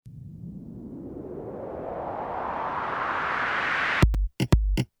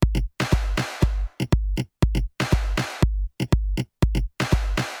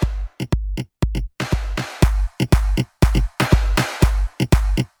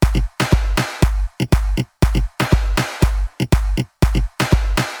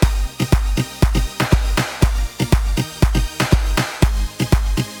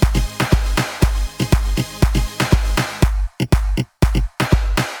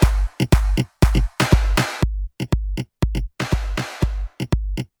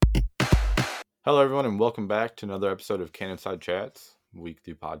Hello, everyone, and welcome back to another episode of Cannonside Chats,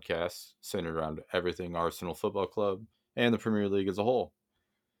 weekly podcast centered around everything Arsenal Football Club and the Premier League as a whole.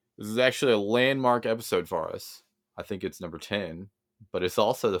 This is actually a landmark episode for us. I think it's number 10, but it's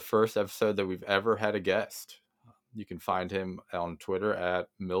also the first episode that we've ever had a guest. You can find him on Twitter at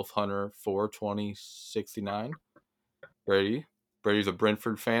MILFHunter42069. Brady. Brady's a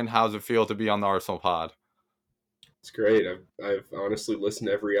Brentford fan. How's it feel to be on the Arsenal pod? It's great. I've honestly listened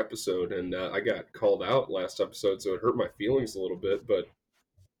to every episode, and I got called out last episode, so it hurt my feelings a little bit. But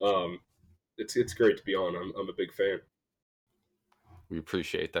it's great to be on. I'm a big fan. We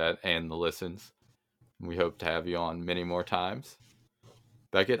appreciate that and the listens. We hope to have you on many more times.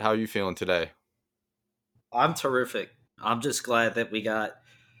 Beckett, how are you feeling today? I'm terrific. I'm just glad that we got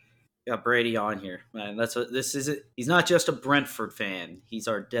Brady on here, man. That's what this is. He's not just a Brentford fan. He's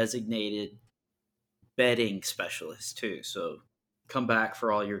our designated betting specialist too. So come back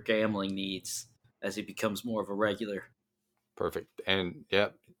for all your gambling needs as he becomes more of a regular. Perfect. And yeah,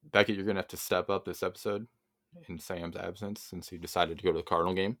 Beckett, you're gonna have to step up this episode in Sam's absence since he decided to go to the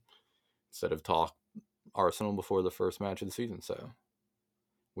Cardinal game instead of talk Arsenal before the first match of the season. So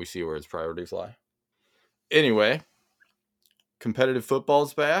we see where his priorities lie. Anyway, competitive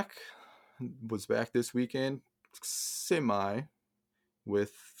football's back. Was back this weekend, semi,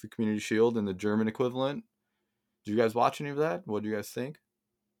 with the Community Shield and the German equivalent. Did you guys watch any of that? What do you guys think?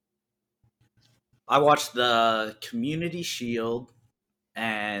 I watched the Community Shield,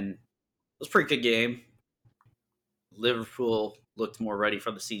 and it was a pretty good game. Liverpool looked more ready for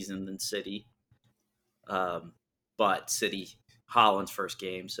the season than City, but City Holland's first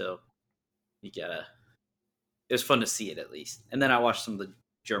game, so you gotta. It was fun to see it at least. And then I watched some of the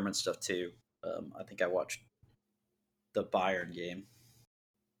German stuff too. I think I watched the Bayern game.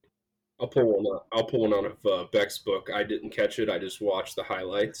 I'll pull one. I'll pull one out of Beck's book. I didn't catch it. I just watched the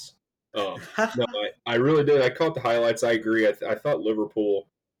highlights. No, I really did. I caught the highlights. I agree. I thought Liverpool.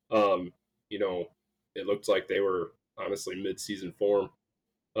 You know, it looked like they were honestly mid-season form.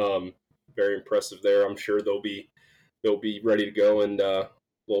 Very impressive there. I'm sure they'll be ready to go, and a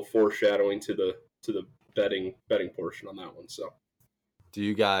little foreshadowing to the betting portion on that one. So,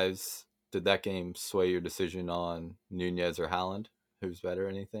 Did that game sway your decision on Nunez or Haaland? Who's better or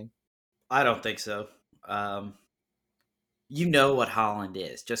anything? I don't think so. You know what Holland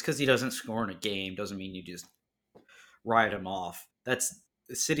is. Just because he doesn't score in a game doesn't mean you just write him off. That's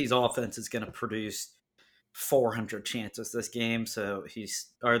the City's offense is going to produce 400 chances this game. So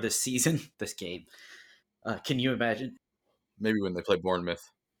this season, this game. Can you imagine? Maybe when they play Bournemouth.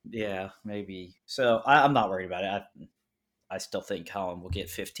 Yeah, maybe. So I'm not worried about it. I still think Holland will get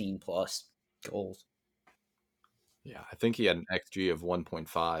 15 plus goals. Yeah, I think he had an XG of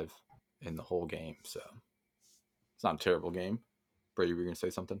 1.5 in the whole game, so it's not a terrible game. Brady, were you going to say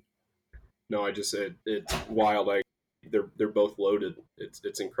something? no, I just said it's wild. They're both loaded.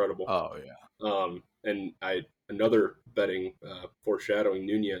 It's incredible. Oh yeah. And another betting foreshadowing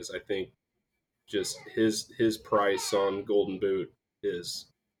Nunez. I think just his price on Golden Boot is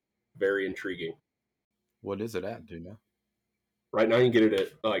very intriguing. What is it at? Do you know? Right now, you can get it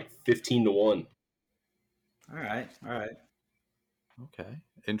at like 15-1. All right. Okay,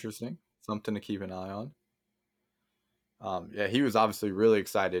 interesting. Something to keep an eye on. Yeah, he was obviously really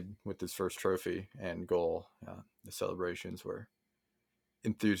excited with his first trophy and goal. The celebrations were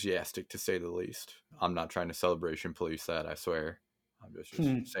enthusiastic, to say the least. I'm not trying to celebration police that, I swear. I'm just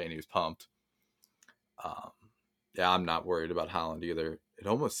saying he was pumped. Yeah, I'm not worried about Haaland either. It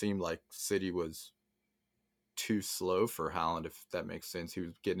almost seemed like City was too slow for Haaland, if that makes sense. He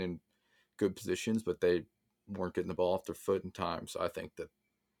was getting in good positions, but they weren't getting the ball off their foot in time. So I think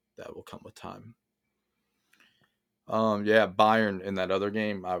that will come with time. Yeah, Bayern in that other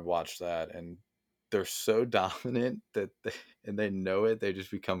game, I watched that, and they're so dominant that they know it. They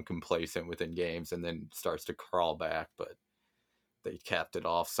just become complacent within games, and then starts to crawl back. But they capped it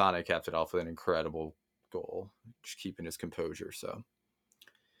off. Sane capped it off with an incredible goal, just keeping his composure. So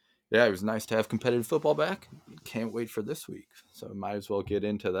yeah, it was nice to have competitive football back. Can't wait for this week. So might as well get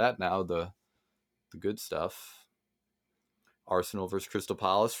into that now. The good stuff. Arsenal versus Crystal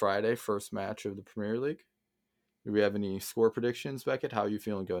Palace Friday, first match of the Premier League. Do we have any score predictions, Beckett? How are you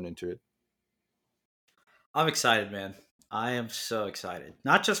feeling going into it? I'm excited, man. I am so excited.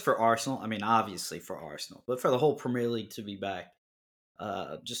 Not just for Arsenal. I mean, obviously for Arsenal, but for the whole Premier League to be back.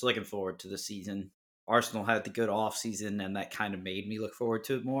 Just looking forward to the season. Arsenal had the good off season, and that kind of made me look forward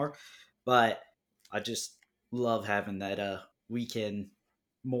to it more. But I just love having that weekend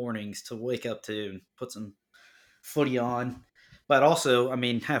mornings to wake up to and put some footy on. But also, I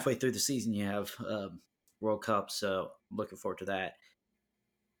mean, halfway through the season, you have World Cup, so I'm looking forward to that.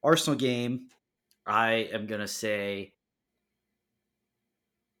 Arsenal game, I am going to say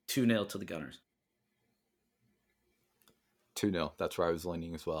 2-0 to the Gunners. 2-0. That's where I was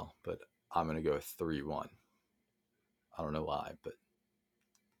leaning as well, but I'm going to go 3-1. I don't know why, but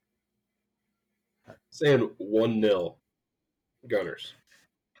Saying 1-0 Gunners.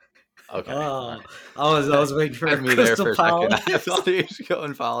 okay. Oh, I was waiting for Had me there Crystal for a second. Palace. I thought he was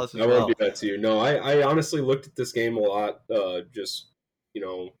going Palace as I won't well. do that to you. No, I honestly looked at this game a lot, just,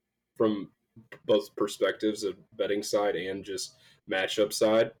 from both perspectives of betting side and just matchup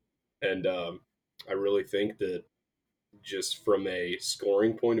side. And I really think that just from a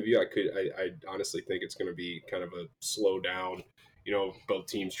scoring point of view, I honestly think it's going to be kind of a slow down, both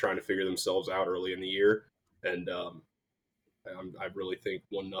teams trying to figure themselves out early in the year. And I really think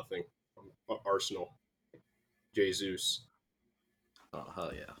 1-0 Arsenal. Jesus. Oh,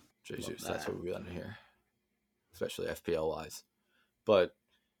 hell yeah. Jesus, that's what we got in here, especially FPL wise. But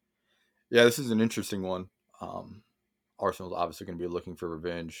yeah, this is an interesting one. Arsenal's obviously going to be looking for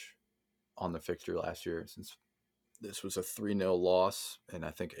revenge on the fixture last year, since this was a 3-0 loss in,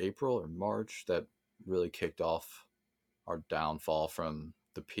 I think, April or March that really kicked off our downfall from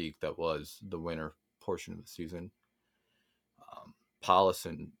the peak that was the winter portion of the season. Palace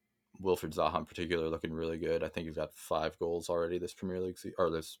and Wilfried Zaha in particular looking really good. I think he's got 5 goals already this Premier League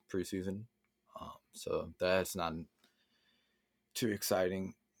or this preseason. So that's not too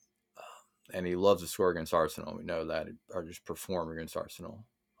exciting. And he loves to score against Arsenal. We know that, or just perform against Arsenal.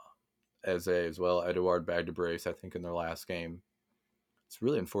 Eze as well. Edouard bagged a brace, I think, in their last game. It's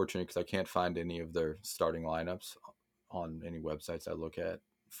really unfortunate because I can't find any of their starting lineups on any websites I look at.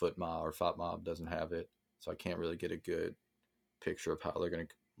 Footmob or FotMob doesn't have it, so I can't really get a good picture of how they're going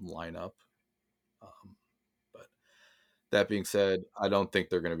to line up. But that being said, I don't think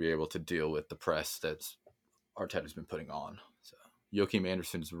they're going to be able to deal with the press that Arteta's been putting on. So Joachim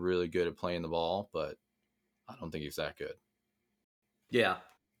Anderson's really good at playing the ball, but I don't think he's that good. Yeah,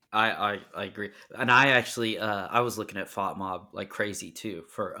 I agree. And I actually I was looking at FotMob like crazy too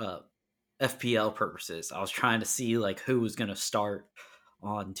for FPL purposes. I was trying to see like who was going to start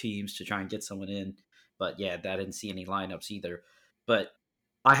on teams to try and get someone in. But yeah, I didn't see any lineups either. But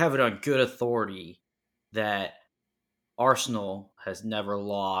I have it on good authority that Arsenal has never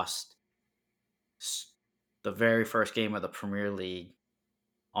lost the very first game of the Premier League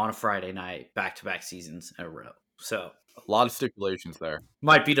on a Friday night, back-to-back seasons in a row. So a lot of stipulations there.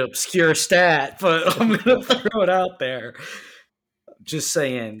 Might be the obscure stat, but I'm going to throw it out there. Just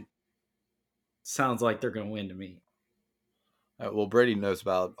saying, sounds like they're going to win to me. Well, Brady knows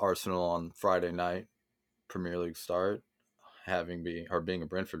about Arsenal on Friday night, Premier League start, being a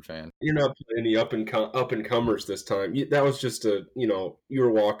Brentford fan. You're not playing any up and comers this time. That was just you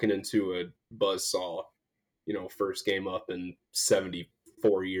were walking into a buzzsaw, first game up in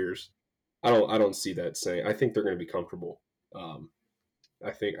 74 years. I don't see that saying. I think they're going to be comfortable.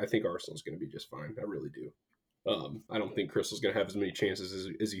 I think Arsenal's going to be just fine. I really do. I don't think Crystal's going to have as many chances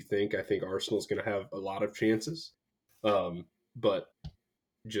as you think. I think Arsenal's going to have a lot of chances. But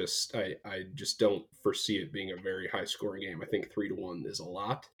I just don't foresee it being a very high scoring game. I think 3-1 is a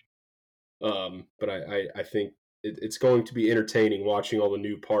lot. But I think it's going to be entertaining watching all the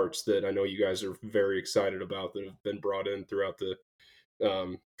new parts that I know you guys are very excited about that have been brought in throughout the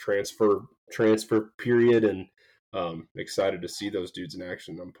transfer period, and excited to see those dudes in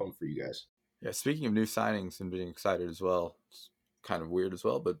action. I'm pumped for you guys. Yeah, speaking of new signings and being excited as well, it's kind of weird as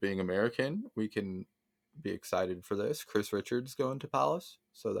well, but being American, we can be excited for this. Chris Richards going to Palace,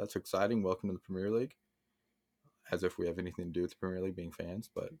 so that's exciting. Welcome to the Premier League. As if we have anything to do with the Premier League being fans,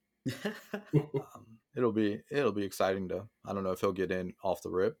 but it'll be exciting to. I don't know if he'll get in off the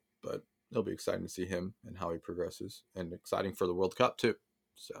rip, but it'll be exciting to see him and how he progresses, and exciting for the World Cup too.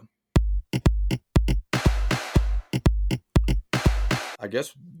 So I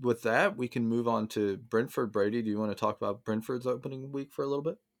guess with that, we can move on to Brentford. Brady, do you want to talk about Brentford's opening week for a little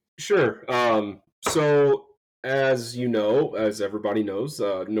bit? Sure. So as you know, as everybody knows,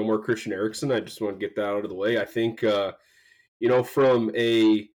 no more Christian Eriksen. I just want to get that out of the way. I think, from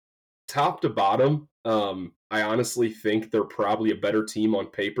a top to bottom, I honestly think they're probably a better team on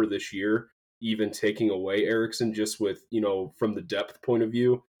paper this year, even taking away Eriksen, just with, from the depth point of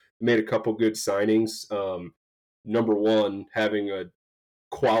view. Made a couple good signings. Number one, having a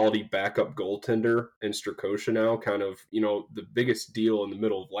quality backup goaltender in Strakosha now. Kind of, the biggest deal in the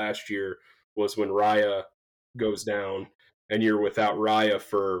middle of last year was when Raya goes down and you're without Raya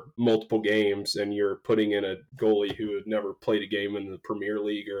for multiple games, and you're putting in a goalie who had never played a game in the Premier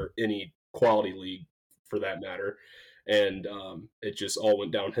League or any quality league for that matter. And it just all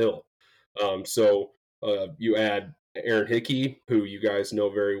went downhill. So you add Aaron Hickey, who you guys know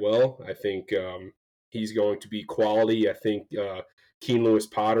very well. I think he's going to be quality. I think Keen Lewis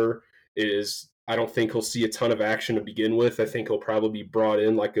Potter is. I don't think he'll see a ton of action to begin with. I think he'll probably be brought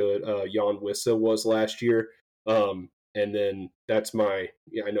in like a Jan Wissa was last year. And then that's my.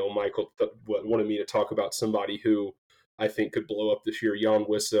 Yeah, I know Michael wanted me to talk about somebody who I think could blow up this year. Jan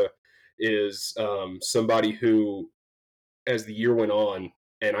Wissa is somebody who, as the year went on,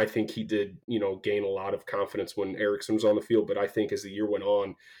 and I think he did, gain a lot of confidence when Erickson was on the field. But I think as the year went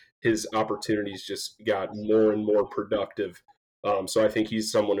on, his opportunities just got more and more productive. So I think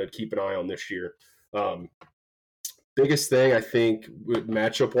he's someone to keep an eye on this year. Biggest thing, I think,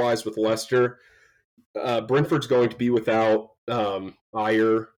 matchup-wise with Leicester, Brentford's going to be without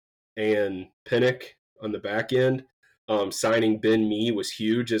Ayer and Pinnock on the back end. Signing Ben Mee was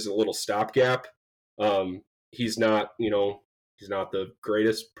huge as a little stopgap. He's not, he's not the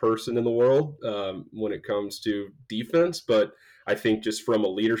greatest person in the world when it comes to defense, but I think just from a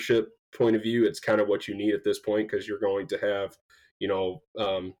leadership point of view, it's kind of what you need at this point because you're going to have,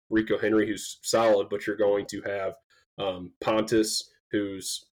 Rico Henry, who's solid, but you're going to have Pontus,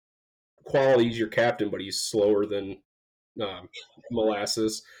 who's quality. He's your captain, but he's slower than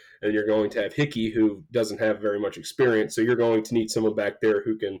molasses. And you're going to have Hickey, who doesn't have very much experience. So you're going to need someone back there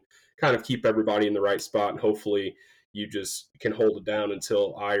who can kind of keep everybody in the right spot, and hopefully you just can hold it down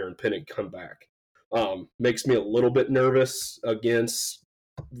until Ayer and Pinnock come back. Makes me a little bit nervous against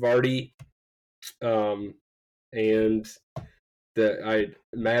Vardy, and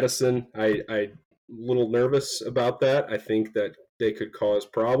Madison. I little nervous about that. I think that they could cause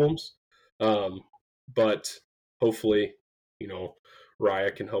problems, but hopefully,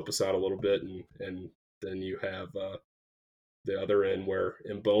 Raya can help us out a little bit, and then you have the other end where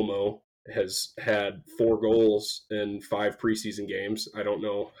Mbomo has had 4 goals in 5 preseason games. I don't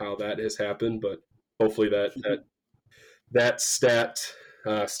know how that has happened, but hopefully that stat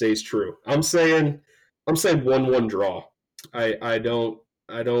stays true. I'm saying 1-1 draw. I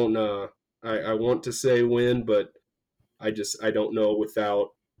want to say win, but I don't know without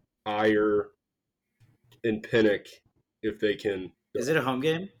Ayer and Pinnock if they can. Is it a home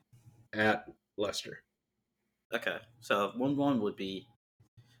game? At Leicester. Okay, so 1-1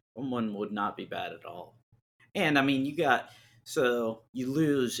 would not be bad at all. And I mean, you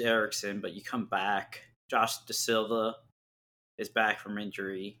lose Erickson, but you come back. Josh Da Silva is back from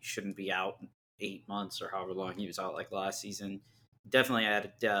injury, shouldn't be out 8 months or however long he was out like last season. Definitely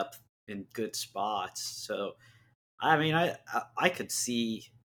added depth in good spots. So, I mean, I could see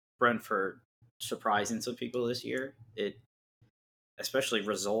Brentford surprising some people this year. Especially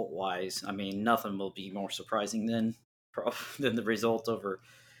result-wise. I mean, nothing will be more surprising than the result over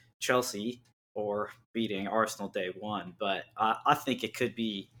Chelsea or beating Arsenal day one. But I think it could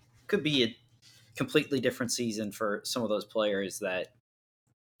be a completely different season for some of those players that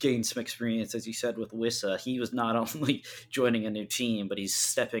gained some experience, as you said, with Wissa. He was not only joining a new team, but he's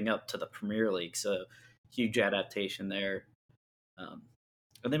stepping up to the Premier League. So huge adaptation there.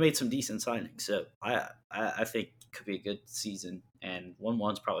 And they made some decent signings. So I think it could be a good season. And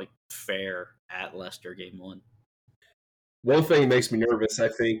 1-1's probably fair at Leicester game 1. One thing that makes me nervous, I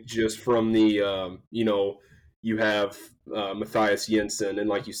think, just from the, you have Matthias Jensen and,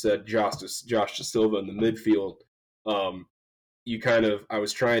 like you said, Josh Da Silva in the midfield. I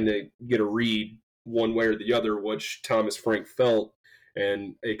was trying to get a read one way or the other, which Thomas Frank felt,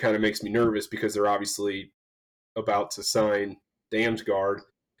 and it kind of makes me nervous because they're obviously about to sign Damsgaard,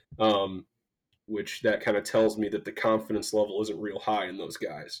 which that kind of tells me that the confidence level isn't real high in those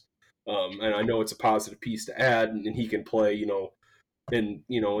guys. And I know it's a positive piece to add, and he can play, in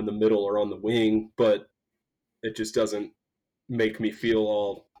the middle or on the wing, but it just doesn't make me feel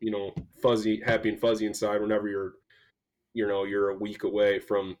all, happy and fuzzy inside whenever you're a week away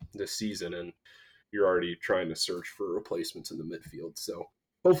from the season and you're already trying to search for replacements in the midfield. So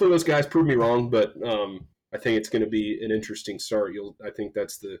hopefully those guys prove me wrong, but I think it's going to be an interesting start. I think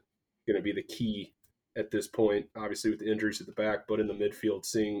that's going to be the key at this point, obviously with the injuries at the back, but in the midfield,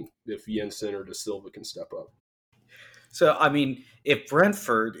 seeing if Jensen or Da Silva can step up. So, I mean, if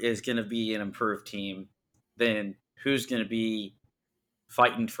Brentford is going to be an improved team, then who's going to be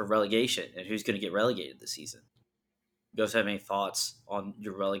fighting for relegation and who's going to get relegated this season? You guys have any thoughts on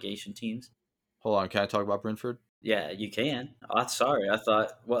your relegation teams? Hold on, can I talk about Brentford? Yeah, you can. Oh, sorry, I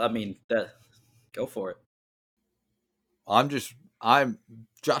thought. Well, I mean, go for it. I'm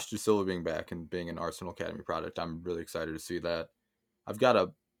Josh Da Silva being back and being an Arsenal Academy product. I'm really excited to see that. I've got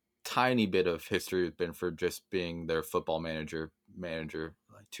a tiny bit of history with Brentford, just being their football manager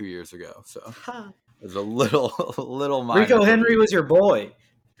like 2 years ago. So it's a little minor. Rico Henry was your boy.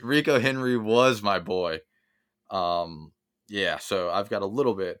 Rico Henry was my boy. Yeah, so I've got a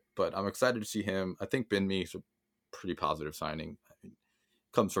little bit, but I'm excited to see him. I think Ben Mee's a pretty positive signing. I mean,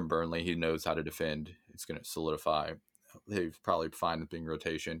 comes from Burnley. He knows how to defend. It's going to solidify. He's probably fine with being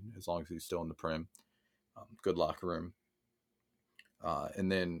rotation as long as he's still in the Prem. Good locker room.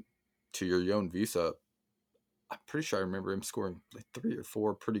 And then to your Yoan Visa, I'm pretty sure I remember him scoring like 3 or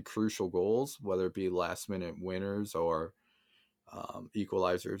 4 pretty crucial goals, whether it be last minute winners or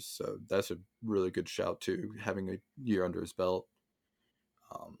equalizers. So that's a really good shout too, having a year under his belt.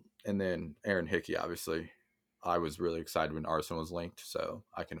 And then Aaron Hickey, obviously, I was really excited when Arsenal was linked. So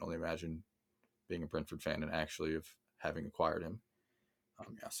I can only imagine being a Brentford fan and actually of having acquired him.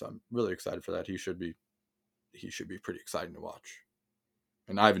 Yeah, so I'm really excited for that. He should be pretty exciting to watch.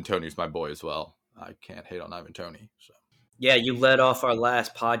 And Ivan Toney's my boy as well. I can't hate on Ivan Toney. So Yeah, you led off our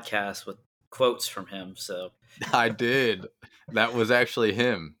last podcast with quotes from him. So I did. That was actually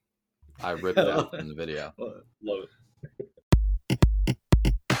him. I ripped it out from the video. Love it.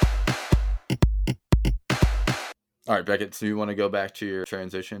 All right, Beckett, so you want to go back to your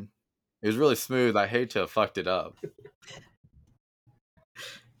transition? It was really smooth. I hate to have fucked it up.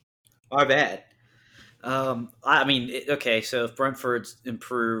 our bad. I mean, okay. So if Brentford's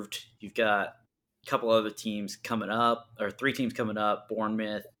improved, you've got a couple other teams coming up, or 3 teams coming up: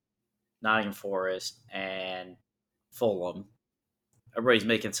 Bournemouth, Nottingham Forest, and Fulham. Everybody's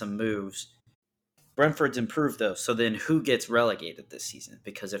making some moves. Brentford's improved though, so then who gets relegated this season?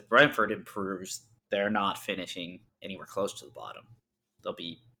 Because if Brentford improves, they're not finishing anywhere close to the bottom. They'll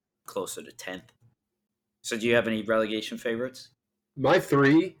be closer to 10th. So do you have any relegation favorites? My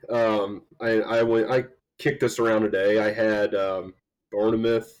 3, I kicked this around today. I had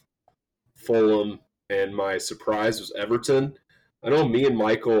Bournemouth, Fulham, and my surprise was Everton. I know me and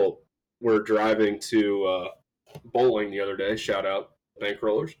Michael were driving to bowling the other day. Shout out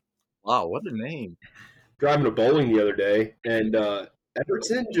Bankrollers. Wow, what a name. Driving to bowling the other day, and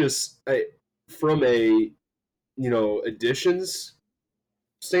Everton from a additions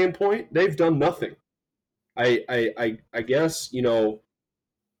standpoint, they've done nothing. I guess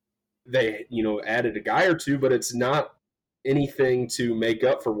they added a guy or two, but it's not anything to make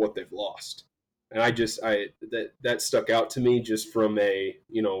up for what they've lost. And that stuck out to me just from a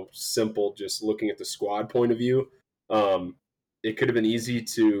simple just looking at the squad point of view. It could have been easy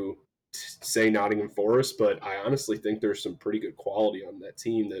to say Nottingham Forest, but I honestly think there's some pretty good quality on that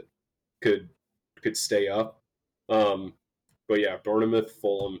team that could stay up. But yeah, Bournemouth,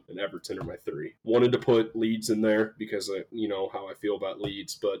 Fulham, and Everton are my 3. Wanted to put Leeds in there because how I feel about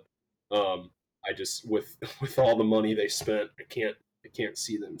Leeds, but I just with all the money they spent, I can't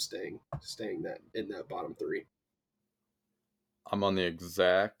see them staying that in that bottom 3. I'm on the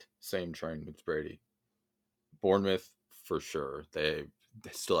exact same train with Brady. Bournemouth for sure. They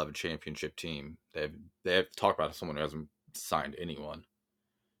still have a championship team. They have talked about someone who hasn't signed anyone.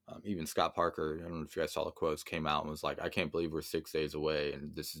 Even Scott Parker, I don't know if you guys saw the quotes, came out and was like, I can't believe we're 6 days away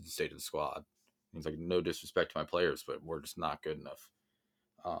and this is the state of the squad. He's like, no disrespect to my players, but we're just not good enough.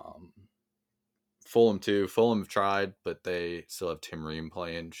 Fulham too. Fulham have tried, but they still have Tim Ream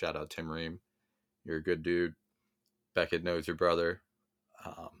playing. Shout out Tim Ream. You're a good dude. Beckett knows your brother.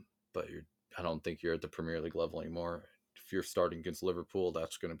 But I don't think you're at the Premier League level anymore. If you're starting against Liverpool,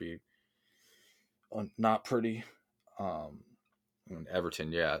 that's going to be not pretty. And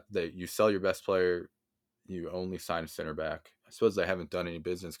Everton, yeah, you sell your best player, you only sign a center back. I suppose they haven't done any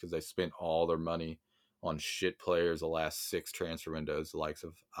business because they spent all their money on shit players the last 6 transfer windows, the likes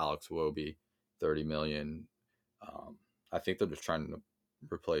of Alex Iwobi, 30 million. I think they're just trying to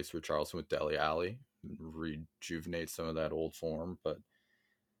replace Richarlison with Dele Alli, rejuvenate some of that old form, but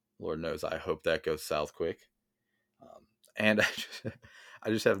Lord knows I hope that goes south quick. And I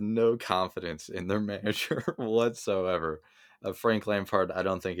just have no confidence in their manager whatsoever. Frank Lampard, I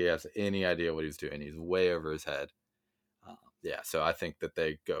don't think he has any idea what he's doing. He's way over his head. So I think that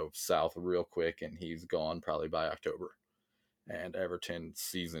they go south real quick, and he's gone probably by October. And Everton's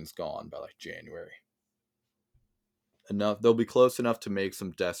season's gone by like January. They'll be close enough to make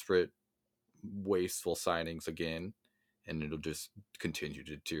some desperate, wasteful signings again, and it'll just continue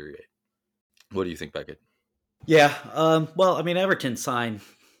to deteriorate. What do you think, Beckett? Yeah. Well, I mean, Everton signed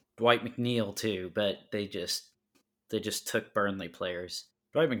Dwight McNeil too, but they just took Burnley players.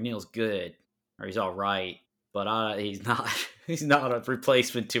 Dwight McNeil's good, or he's all right, but he's not. He's not a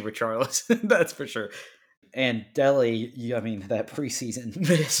replacement to Richarlison, that's for sure. And Dele, I mean, that preseason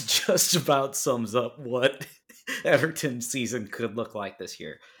miss just about sums up what Everton's season could look like this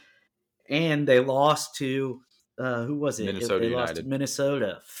year. And they lost to who was it? Minnesota they lost United. to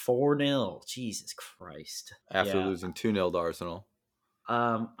Minnesota 4-0. Jesus Christ! After losing 2-0 to Arsenal.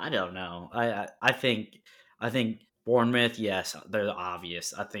 I don't know. I think I think Bournemouth, yes, they're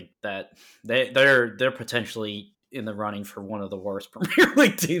obvious. I think that they're potentially in the running for one of the worst Premier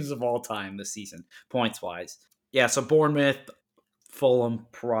League teams of all time this season, points wise. Yeah, so Bournemouth, Fulham,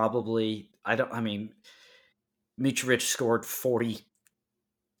 probably. I mean, Mitrovic scored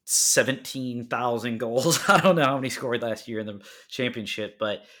 17,000 goals. I don't know how many scored last year in the championship,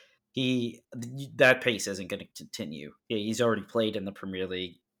 but that pace isn't going to continue. Yeah, he's already played in the Premier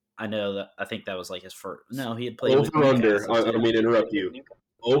League. I know that. I think that was like his first. No, he had played with Over under. Newcastle I too. don't mean to interrupt you.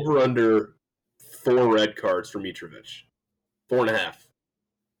 Over under 4 red cards for Mitrovic. 4.5.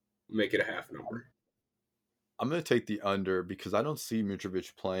 Make it a half number. I'm going to take the under because I don't see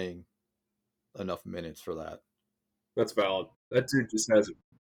Mitrovic playing enough minutes for that. That's valid. That dude just has a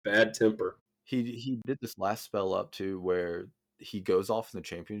bad temper. He did this last spell up too, where he goes off in the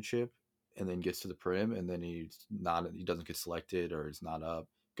championship and then gets to the Prem, and then he doesn't get selected or he's not up,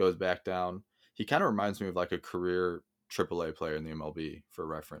 goes back down. He kind of reminds me of like a career AAA player in the MLB for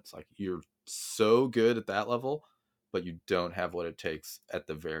reference. Like you're so good at that level, but you don't have what it takes at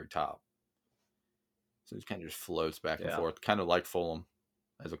the very top. So he kind of just floats back and forth, kind of like Fulham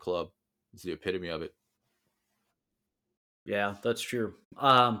as a club. It's the epitome of it. Yeah, that's true.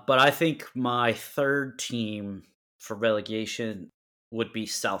 But I think my third team for relegation would be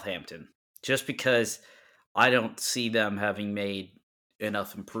Southampton, just because I don't see them having made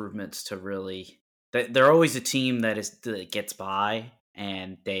enough improvements to really. They're always a team that gets by,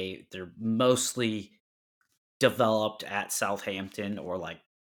 and they're mostly developed at Southampton, or like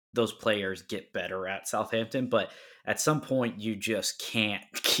those players get better at Southampton. But at some point, you just can't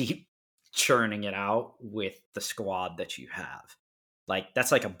keep churning it out with the squad that you have. Like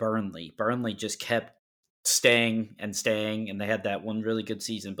that's like a Burnley. Burnley just kept staying and staying, and they had that one really good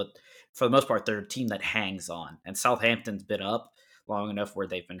season. But for the most part, they're a team that hangs on. And Southampton's been up long enough where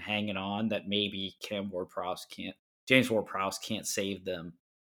they've been hanging on that maybe James Ward-Prowse can't save them.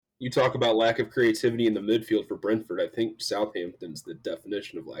 You talk about lack of creativity in the midfield for Brentford. I think Southampton's the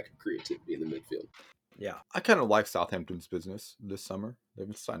definition of lack of creativity in the midfield. Yeah. I kind of like Southampton's business this summer.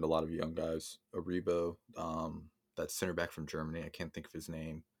 They've signed a lot of young guys. Aribo, that center back from Germany. I can't think of his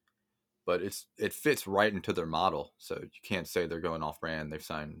name. But it fits right into their model. So you can't say they're going off brand. They've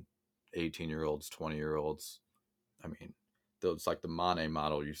signed 18-year-olds, 20-year-olds. I mean, it's like the Mane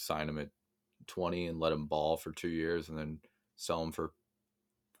model. You sign them at 20 and let them ball for 2 years and then sell them for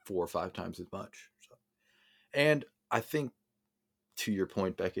 4 or 5 times as much. So, and I think, to your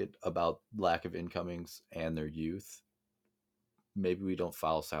point, Beckett, about lack of incomings and their youth, maybe we don't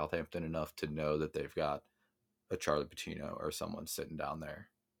follow Southampton enough to know that they've got a Charlie Patino or someone sitting down there.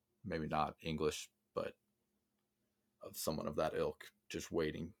 Maybe not English, but of someone of that ilk, just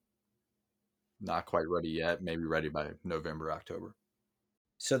waiting. Not quite ready yet. Maybe ready by November, October.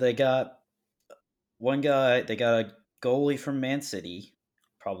 So they got one guy. They got a goalie from Man City,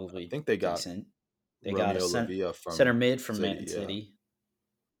 probably. I think they got decent. They Romeo got a Lavia from center mid from City, Man City.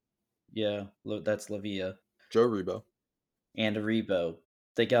 Yeah, that's Lavia. Joe Rebo. And Aribo.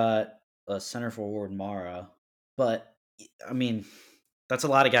 They got a center forward, Mara. But, I mean, that's a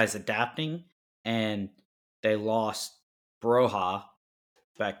lot of guys adapting, and they lost Broha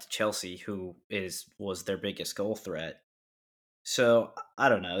back to Chelsea, who was their biggest goal threat. So, I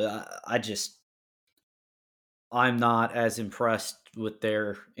don't know. I'm not as impressed with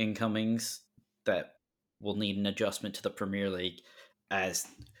their incomings that will need an adjustment to the Premier League as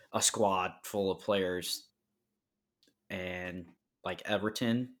a squad full of players and like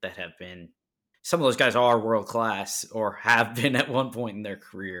Everton that have been, some of those guys are world class or have been at one point in their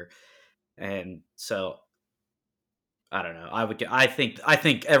career. And so I don't know. I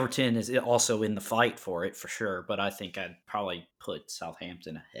think Everton is also in the fight for it for sure, but I think I'd probably put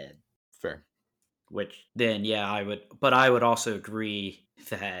Southampton ahead. Fair. Which then, yeah, I would. But I would also agree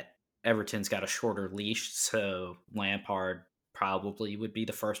that Everton's got a shorter leash, so Lampard probably would be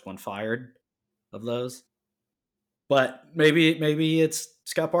the first one fired of those. But maybe it's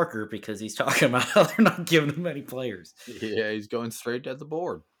Scott Parker because he's talking about how they're not giving him any players. Yeah, he's going straight at the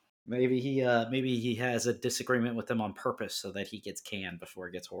board. Maybe he has a disagreement with them on purpose so that he gets canned before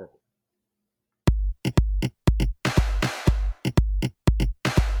it gets horrible.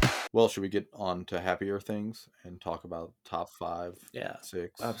 Well, should we get on to happier things and talk about top 5, Yeah,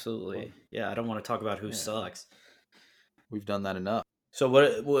 6? absolutely. Yeah, I don't want to talk about who sucks. We've done that enough. So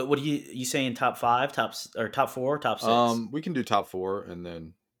what are you saying? Top 5, top 4, top 6? We can do top 4 and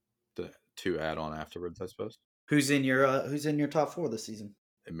then the 2 add on afterwards, I suppose. Who's in your top 4 this season?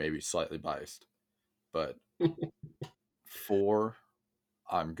 It may be slightly biased, but 4,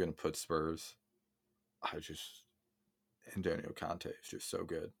 I'm gonna put Spurs. Antonio Conte is just so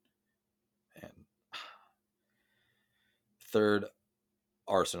good. And third,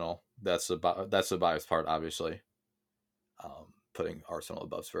 Arsenal. That's the biased part, obviously. Putting Arsenal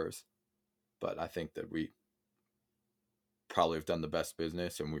above Spurs, but I think that we probably have done the best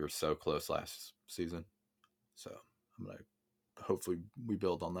business, and we were so close last season. So I'm gonna hopefully we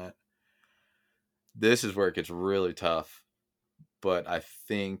build on that. This is where it gets really tough, but I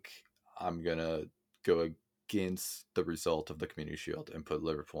think I'm gonna go against the result of the Community Shield and put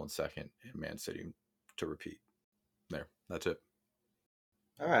Liverpool in second and Man City to repeat. There, that's it.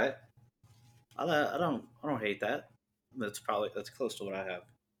 All right. I don't hate that. That's close to what I have.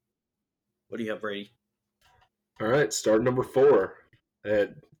 What do you have, Brady? All right, start number 4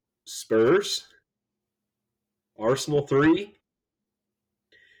 at Spurs, Arsenal 3,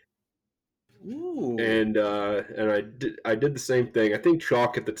 Ooh. and I did the same thing. I think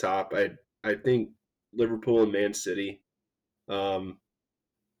chalk at the top. I think Liverpool and Man City, 2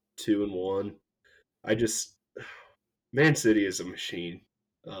 and 1. I just Man City is a machine.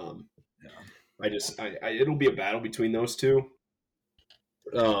 It'll be a battle between those two.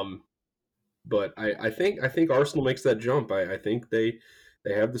 But I think Arsenal makes that jump. I think they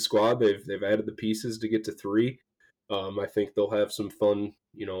have the squad. They've added the pieces to get to 3. I think they'll have some fun.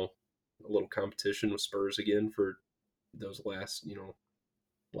 A little competition with Spurs again for those last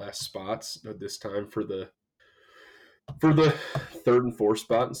spots. This time for the third and fourth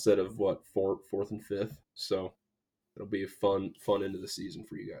spot instead of fourth and fifth. So it'll be a fun end of the season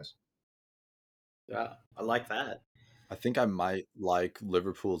for you guys. Yeah, I like that. I think I might like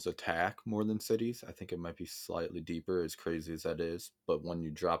Liverpool's attack more than City's. I think it might be slightly deeper, as crazy as that is. But when you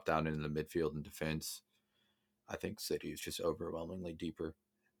drop down into the midfield and defense, I think City is just overwhelmingly deeper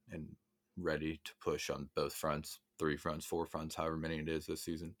and ready to push on both fronts, 3 fronts, 4 fronts, however many it is this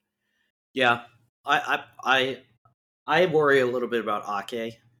season. Yeah, I worry a little bit about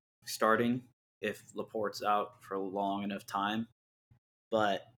Ake starting if Laporte's out for a long enough time,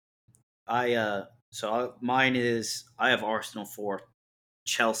 but mine is I have Arsenal 4,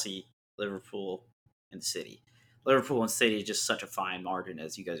 Chelsea, Liverpool, and City. Liverpool and City is just such a fine margin,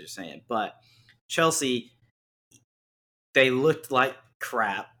 as you guys are saying. But Chelsea, they looked like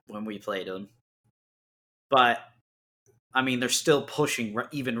crap when we played them. But, I mean, they're still pushing,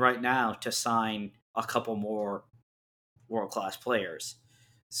 even right now, to sign a couple more world-class players.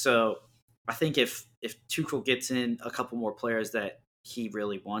 So I think if Tuchel gets in a couple more players that he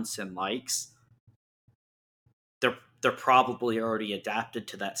really wants and likes, they're probably already adapted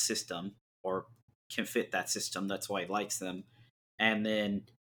to that system or can fit that system. That's why he likes them. And then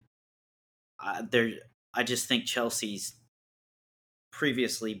I just think Chelsea's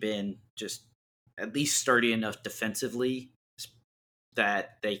previously been just at least sturdy enough defensively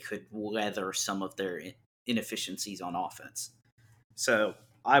that they could weather some of their inefficiencies on offense. So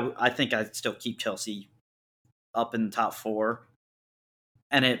I think I'd still keep Chelsea up in the top 4.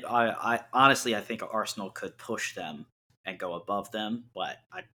 And I honestly, I think Arsenal could push them and go above them, but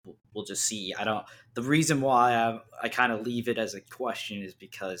we'll just see. The reason why I kind of leave it as a question is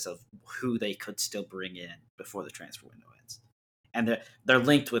because of who they could still bring in before the transfer window ends, and they're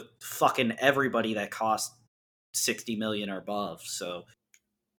linked with fucking everybody that costs 60 million or above. So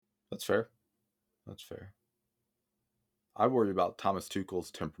that's fair. I worry about Thomas Tuchel's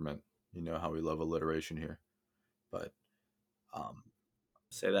temperament. You know how we love alliteration here, but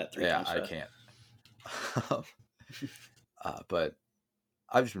say that 3 times. Yeah, I can't. But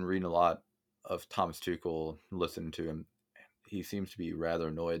I've just been reading a lot of Thomas Tuchel, listening to him. He seems to be rather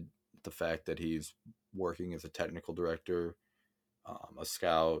annoyed with the fact that he's working as a technical director, a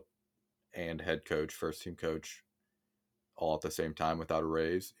scout, and head coach, first team coach, all at the same time without a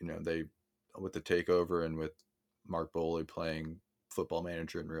raise. They with the takeover and with Mark Bowley playing football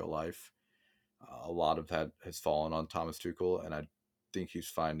manager in real life, a lot of that has fallen on Thomas Tuchel, and I think he's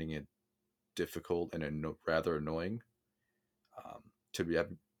finding it difficult and rather annoying to be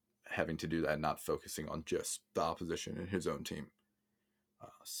having to do that, not focusing on just the opposition and his own team.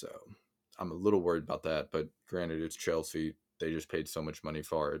 So I'm a little worried about that, but granted, it's Chelsea. They just paid so much money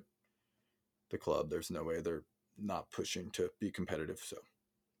for it. The club, there's no way they're not pushing to be competitive. So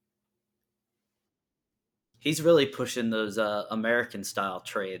he's really pushing those American style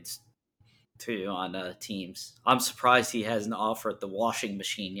trades too on teams. I'm surprised he hasn't offered the washing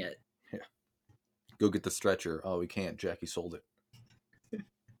machine yet. Yeah, go get the stretcher. Oh, we can't. Jackie sold it.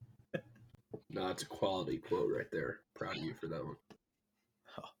 No, it's a quality quote right there. Proud of you for that one.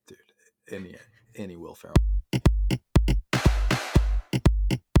 Oh, dude, any Will Ferrell.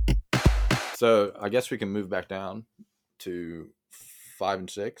 So I guess we can move back down to 5 and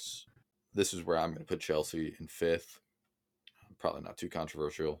 6. This is where I'm going to put Chelsea in 5th. Probably not too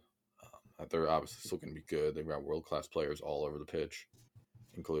controversial. They're obviously still going to be good. They've got world-class players all over the pitch,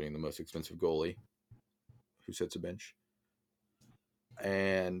 including the most expensive goalie who sits a bench.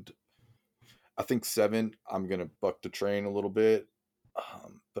 And I think 7, I'm going to buck the train a little bit.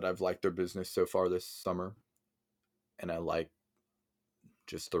 But I've liked their business so far this summer. And I like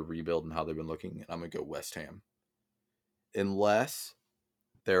just the rebuild and how they've been looking. And I'm going to go West Ham. Unless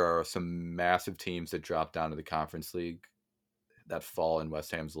there are some massive teams that drop down to the Conference League that fall in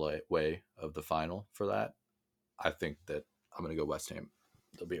West Ham's way of the final for that, I think that I'm going to go West Ham.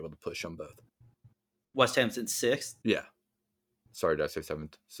 They'll be able to push them both. West Ham's in 6th? Yeah. Sorry, did I say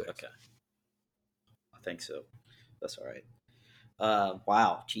 7th? 6th. Okay. I think so. That's all right.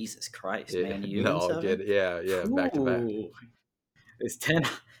 Wow, Jesus Christ, man! You yeah, back to back. Is Ten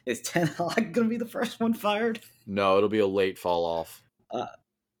Hag gonna be the first one fired? No, it'll be a late fall off.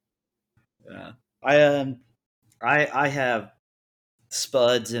 Yeah, I have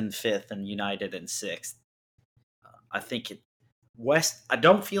Spuds in 5th and United in 6th. I think I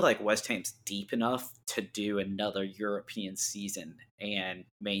don't feel like West Ham's deep enough to do another European season and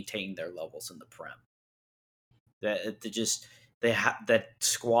maintain their levels in the Prem. That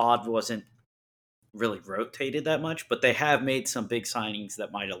squad wasn't really rotated that much, but they have made some big signings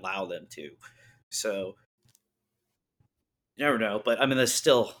that might allow them to. So you never know. But I mean, there's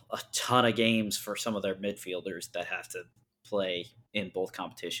still a ton of games for some of their midfielders that have to play in both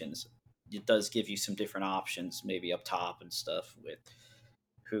competitions. It does give you some different options, maybe up top and stuff with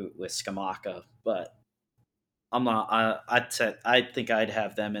Scamacca, but I'm not. I think I'd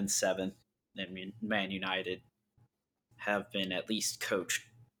have them in 7th. I mean, Man United have been at least coached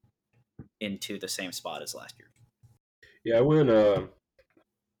into the same spot as last year. Yeah,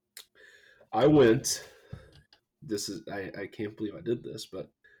 I went. This is I can't believe I did this,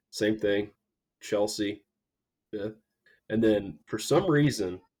 but same thing. Chelsea, 5th, and then for some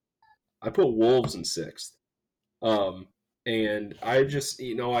reason, I put Wolves in 6th. And I just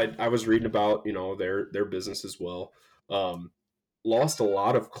I was reading about their business as well. Lost a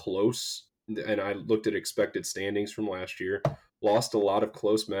lot of close, and I looked at expected standings from last year. Lost a lot of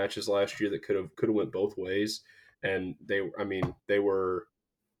close matches last year that could have went both ways, and they were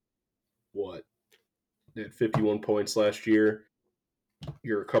what, they had 51 points last year.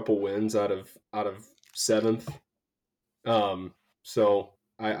 You're a couple wins out of 7th. So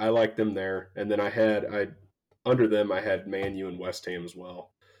I like them there, and then under them I had Man U and West Ham as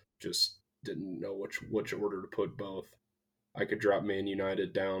well. Just didn't know which order to put both. I could drop Man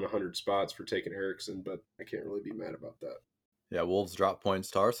United down 100 spots for taking Eriksen, but I can't really be mad about that. Yeah, Wolves dropped points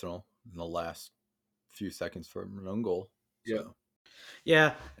to Arsenal in the last few seconds from an own goal. So.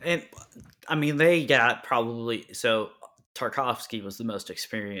 Yeah, and I mean they got Tarkowski was the most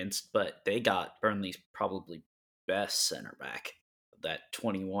experienced, but they got Burnley's probably best center back, that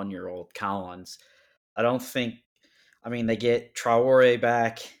 21-year-old Collins. They get Traore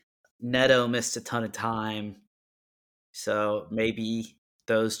back. Neto missed a ton of time. So maybe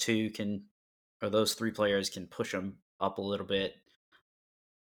those 3 players can push them up a little bit.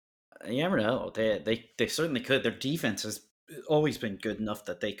 You never know. They certainly could. Their defense has always been good enough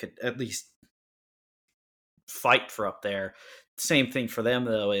that they could at least fight for up there. Same thing for them,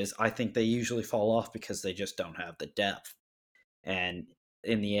 though, is I think they usually fall off because they just don't have the depth. And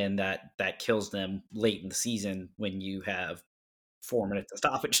in the end, that kills them late in the season when you have 4 minutes of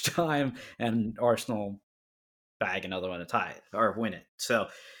stoppage time and Arsenal bag another one to tie it or win it. So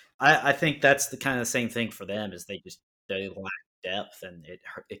I think that's the kind of same thing for them, is they lack depth and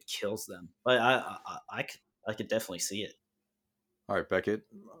it kills them. But I could definitely see it. All right, Beckett,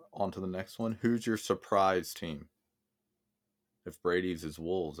 on to the next one. Who's your surprise team? If Brady's is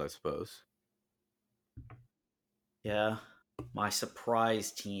Wolves, I suppose. Yeah, my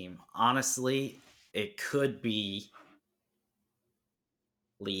surprise team. Honestly, it could be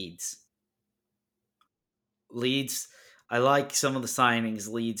Leeds. I like some of the signings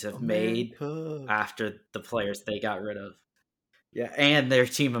Leeds have made after the players they got rid of. Yeah, and their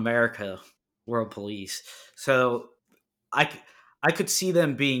Team America, World Police. So I could see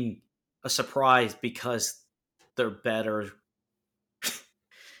them being a surprise because they're better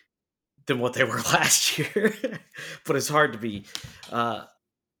than what they were last year. But it's hard to be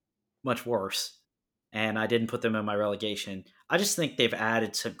much worse. And I didn't put them in my relegation. I just think they've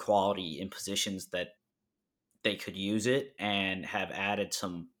added some quality in positions that they could use it, and have added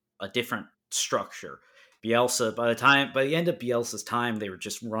a different structure. Bielsa, by the end of Bielsa's time, they were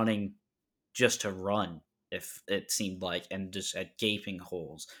just running just to run, if it seemed like, and just at gaping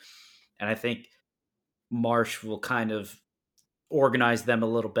holes. And I think Marsh will kind of organize them a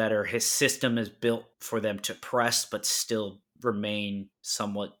little better. His system is built for them to press, but still remain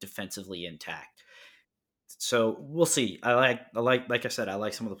somewhat defensively intact. So we'll see. Like I said, I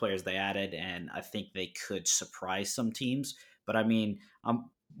like some of the players they added, and I think they could surprise some teams. But I mean,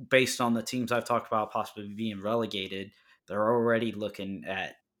 I'm based on the teams I've talked about possibly being relegated. They're already looking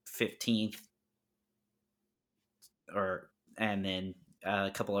at 15th, and then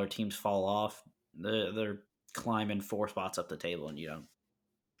a couple other teams fall off. They're climbing 4 spots up the table, and you don't.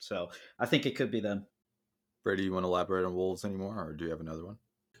 So I think it could be them. Brady, you want to elaborate on Wolves anymore, or do you have another one?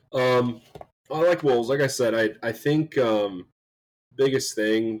 I like Wolves. Like I said, I think biggest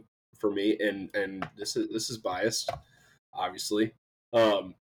thing for me, and this is biased, obviously.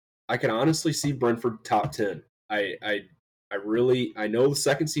 I can honestly see Brentford top 10. I know the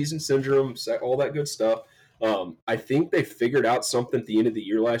second season syndrome, all that good stuff. I think they figured out something at the end of the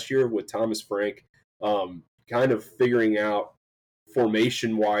year last year with Thomas Frank, kind of figuring out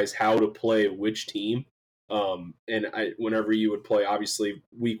formation wise how to play which team. Whenever you would play, obviously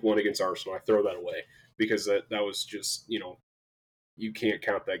week 1 against Arsenal, I throw that away because that was just, you can't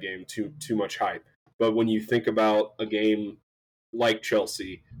count that game too much hype. But when you think about a game like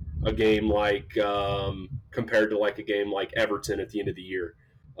Chelsea, a game like compared to like a game like Everton at the end of the year,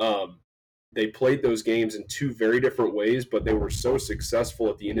 they played those games in 2 very different ways, but they were so successful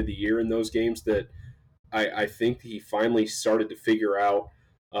at the end of the year in those games that I think he finally started to figure out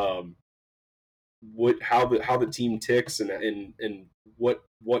how the team ticks and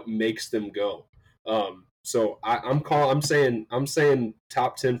what makes them go. So I'm saying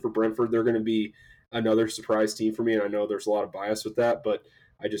top 10 for Brentford. They're going to be another surprise team for me, and I know there's a lot of bias with that, but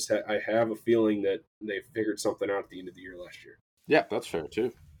I just I have a feeling that they figured something out at the end of the year last year. Yeah, that's fair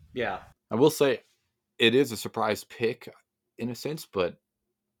too. Yeah, I will say it is a surprise pick in a sense, but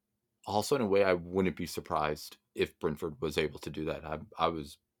also in a way I wouldn't be surprised if Brentford was able to do that. I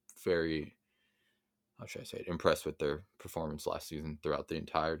was very, how should I say it, impressed with their performance last season throughout the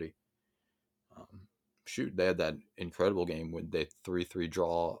entirety. They had that incredible game when they 3-3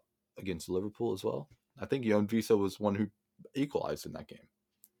 draw against Liverpool as well. I think Jon Visa was one who equalized in that game.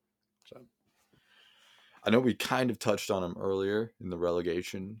 So I know we kind of touched on him earlier in the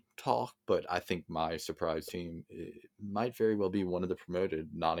relegation talk, but I think my surprise team might very well be one of the promoted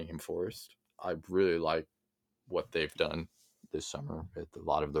Nottingham Forest. I really like what they've done this summer with a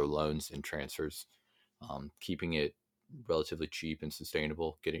lot of their loans and transfers, keeping it relatively cheap and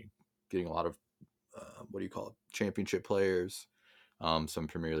sustainable, getting a lot of championship players, some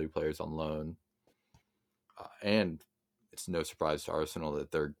Premier League players on loan, and it's no surprise to Arsenal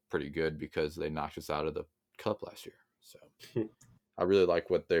that they're pretty good because they knocked us out of the cup last year. So I really like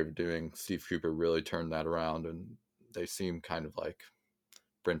what they're doing. Steve Cooper really turned that around, and they seem kind of like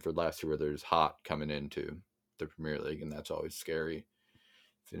Brentford last year, where they're just hot coming into the Premier League, and that's always scary.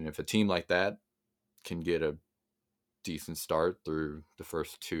 And if a team like that can get a decent start through the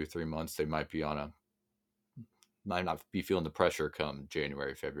first 2-3 months, they might not be feeling the pressure come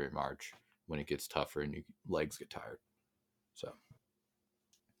January, February, March when it gets tougher and your legs get tired. So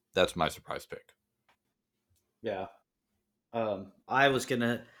that's my surprise pick. Yeah. I was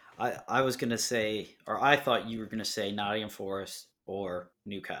gonna say, or I thought you were gonna say Nottingham Forest or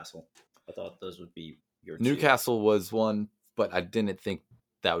Newcastle. I thought those would be your Newcastle was one, but I didn't think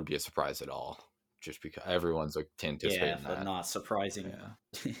that would be a surprise at all, just because everyone's anticipating that. Not surprising.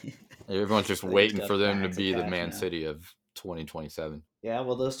 Yeah. Everyone's just waiting for them to be the Man City of 2027. Yeah,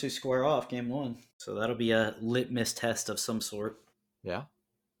 well, those two square off game 1, so that'll be a litmus test of some sort. Yeah.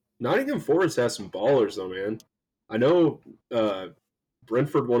 Nottingham Forest has some ballers though, man. I know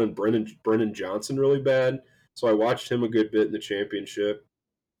Brentford wanted Brennan Johnson really bad, so I watched him a good bit in the championship.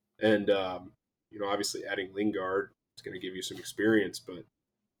 And obviously adding Lingard is going to give you some experience, but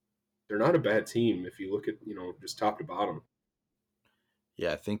they're not a bad team if you look at just top to bottom.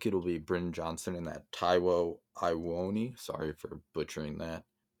 Yeah, I think it'll be Brennan Johnson and that Taiwo Iwoni. Sorry for butchering that.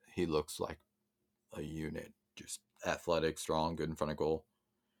 He looks like a unit, just athletic, strong, good in front of goal.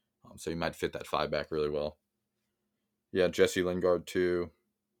 So he might fit that 5-back really well. Yeah, Jesse Lingard too.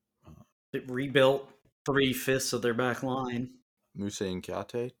 It rebuilt 3/5 of their back line. Musa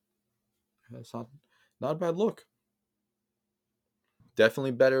Nkate. That's not a bad look.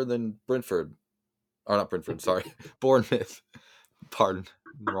 Definitely better than Brentford. Or not Brentford, sorry. Bournemouth. Pardon.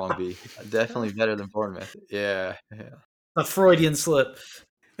 Wrong B. Definitely better than Bournemouth. Yeah. A Freudian slip.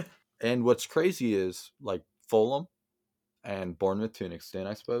 And what's crazy is, like, Fulham and Bournemouth, to an extent,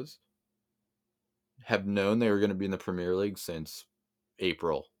 I suppose, have known they were going to be in the Premier League since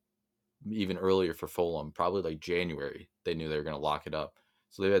April. Even earlier for Fulham, probably like January, they knew they were going to lock it up.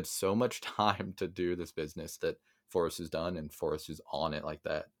 So they've had so much time to do this business that Forest has done, and Forest is on it like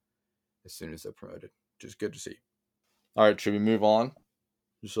that as soon as they're promoted. Just good to see. All right, should we move on?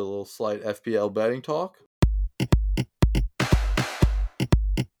 Just a little slight FPL betting talk.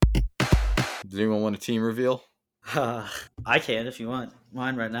 Does anyone want a team reveal? I can if you want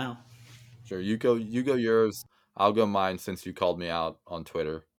mine right now. Sure, you go yours. I'll go mine since you called me out on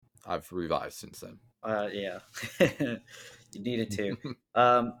Twitter. I've revised since then. Yeah, you needed to.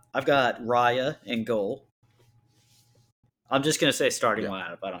 I've got Raya in goal. I'm just gonna say starting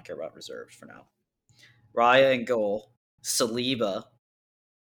lineup. I don't care about reserves for now. Raya in goal. Saliba,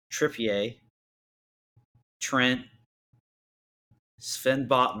 Trippier, Trent, Sven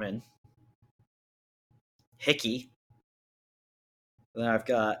Botman, Hickey. Then I've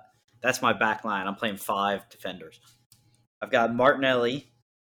got that's my back line. I'm playing 5 defenders. I've got Martinelli,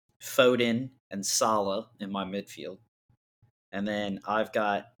 Foden, and Salah in my midfield. And then I've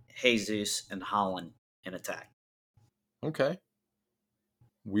got Jesus and Holland in attack. Okay.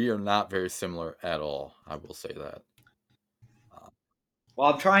 We are not very similar at all. I will say that. Well,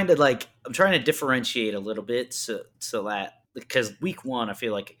 I'm trying to differentiate a little bit so that because week 1 I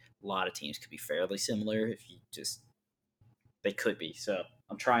feel like a lot of teams could be fairly similar if you just they could be. So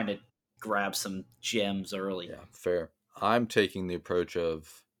I'm trying to grab some gems early. Yeah, fair. I'm taking the approach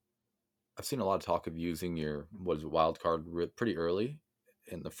of I've seen a lot of talk of using your wild card pretty early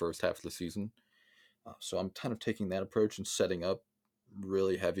in the first half of the season. So I'm kind of taking that approach and setting up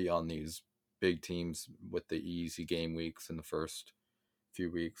really heavy on these big teams with the easy game weeks in the first few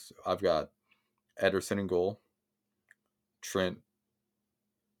weeks. I've got Ederson in goal, Trent,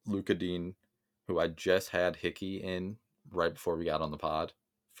 Luka Dean, who I just had Hickey in right before we got on the pod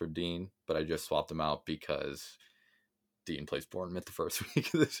for Dean, but I just swapped him out because Dean plays Bournemouth the first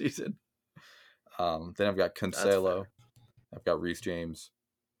week of the season. Then I've got Cancelo, I've got Reece James,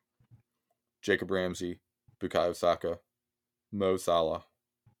 Jacob Ramsey, Bukayo Saka, Mo Salah,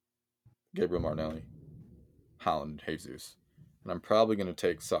 Gabriel Martinelli, Haaland, Jesus. And I'm probably going to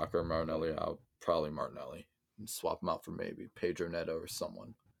take Saka or Martinelli out, probably Martinelli, and swap him out for maybe Pedro Neto or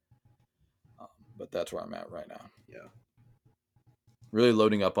someone. But that's where I'm at right now. Yeah. Really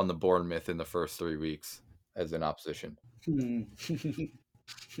loading up on the Bournemouth in the first 3 weeks as an opposition. I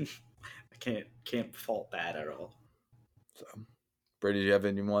can't fault that at all. So, Brady, do you have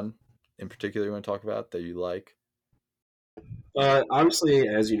anyone in particular you want to talk about that you like? Honestly,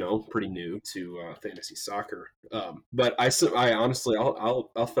 as you know, pretty new to fantasy soccer. But I honestly,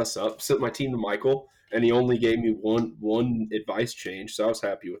 I'll fess up. Sent my team to Michael, and he only gave me one advice change, so I was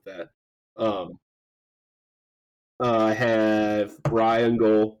happy with that. I have Ryan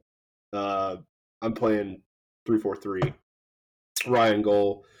goal. I'm playing 3-4-3. Ryan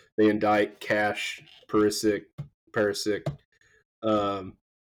goal. Van Dijk, Cash, Perisic,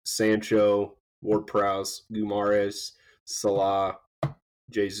 Sancho, Ward-Prowse, Gumares, Salah,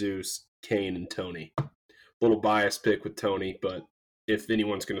 Jesus, Kane, and Tony. Little bias pick with Tony, but if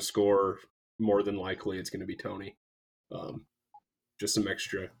anyone's going to score, more than likely it's going to be Tony. Just some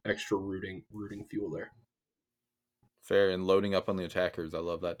extra rooting fuel there. Fair, and loading up on the attackers. I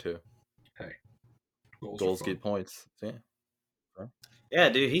love that too. Hey, goals get points. Yeah. Yeah,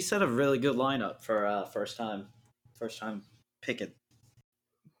 dude, he set a really good lineup for first time picking.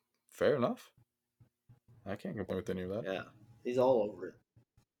 Fair enough. I can't complain with any of that. Yeah, he's all over it.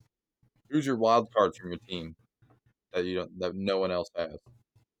 Who's your wild card from your team that no one else has?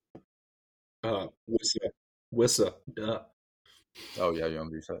 Wissa, duh. Oh yeah, you on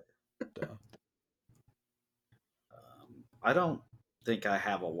reset. Duh. I don't think I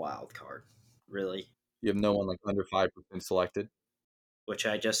have a wild card, really. You have no one like under 5% selected? Which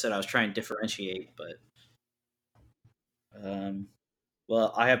I just said I was trying to differentiate, but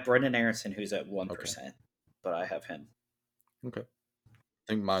well, I have Brendan Aronson who's at 1%, but I have him. Okay. I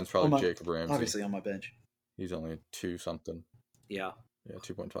think mine's probably Jacob Ramsey. Obviously on my bench. He's only 2 something. Yeah. Yeah,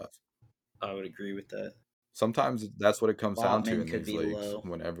 2.5. I would agree with that. Sometimes that's what it comes down to in could these be leagues low.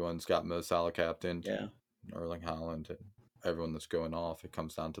 when everyone's got Mo Salah captained, Yeah. Erling Haaland, and everyone that's going off. It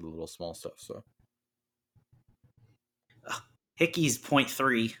comes down to the little small stuff. So Hickey's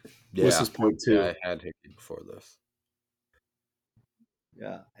 0.3. Yeah. This is 0.2. Yeah, I had Hickey before this.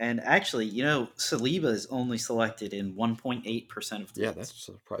 Yeah, and actually, you know, Saliba is only selected in 1.8% of the Yeah, that's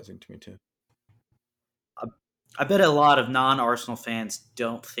surprising to me too. I bet a lot of non-Arsenal fans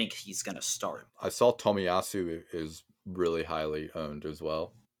don't think he's going to start. I saw Tomiyasu is really highly owned as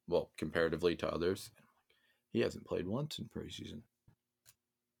well. Well, comparatively to others. He hasn't played once in preseason.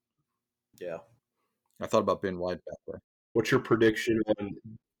 Yeah. I thought about Ben White back there. What's your prediction on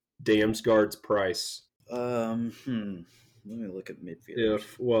Damsgaard's price? Let me look at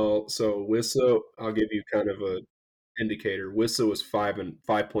midfield. So Wissa, I'll give you kind of a indicator. Wissa was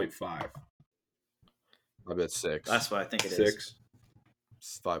 5.5. I bet 6. That's what I think it is. 6.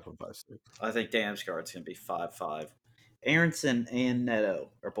 It's 5.56. I think Damsgaard's going to be 5'5". Aronson and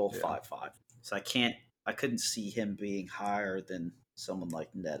Neto are both Yeah. 5'5". So I couldn't see him being higher than someone like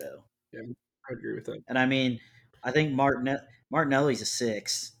Neto. Yeah, I agree with that. And I mean, I think Martinelli's a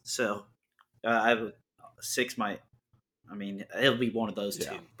 6. So I would 6 might. I mean, it'll be one of those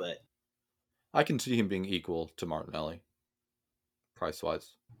Yeah. two. But I can see him being equal to Martinelli, price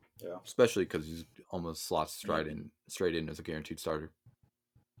wise. yeah, Especially because he's almost slots straight in as a guaranteed starter.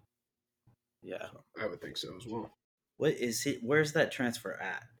 yeah. I would think so as well. What is he? Where's that transfer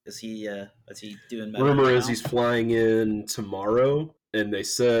at? Is he doing medical Rumor now? is he's flying in tomorrow, and they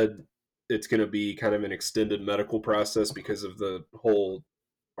said it's going to be kind of an extended medical process because of the whole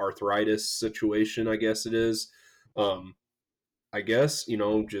arthritis situation, I guess it is. I guess,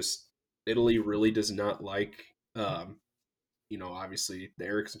 just Italy really does not like, obviously the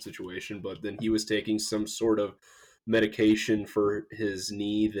Eriksen situation, but then he was taking some sort of medication for his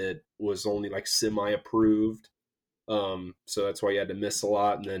knee that was only like semi-approved. So that's why he had to miss a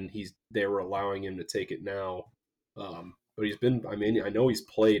lot, and then they were allowing him to take it now. But I know he's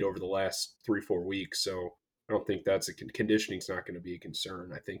played over the last 3-4 weeks, so I don't think that's conditioning's not going to be a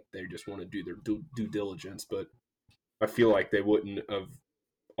concern. I think they just want to do their due diligence, but I feel like they wouldn't have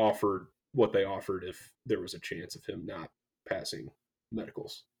offered what they offered if there was a chance of him not passing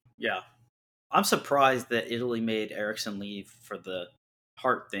medicals. Yeah. I'm surprised that Italy made Eriksen leave for the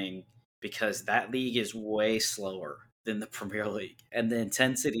heart thing because that league is way slower than the Premier League. And the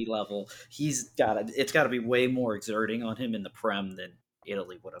intensity level, it's got to be way more exerting on him in the Prem than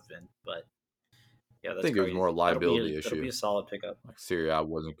Italy would have been. But yeah, that's I think crazy. it was more a liability issue. That'll be a solid pickup. Like Serie A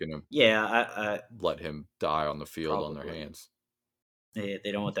wasn't going to let him die on the field on their hands. They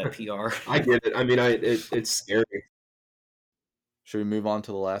don't want that PR. I get it. I mean, it's scary. Should we move on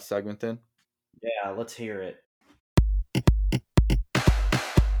to the last segment then? Yeah, let's hear it.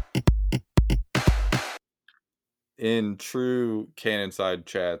 In true Cannon Side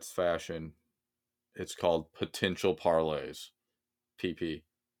Chats fashion, it's called Potential Parlays. PP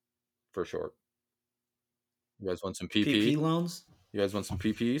for short. You guys want some PP? PP loans? You guys want some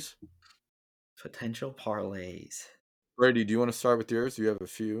PPs? Potential parlays. Brady, do you want to start with yours? You have a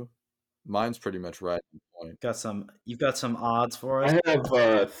few. Mine's pretty much right at the point. You've got some odds for us? I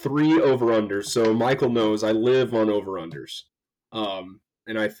have 3 over-unders. So Michael knows I live on over-unders. And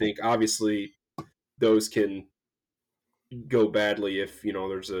I think obviously those can go badly if,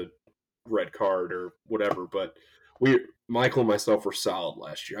 there's a red card or whatever. But Michael and myself were solid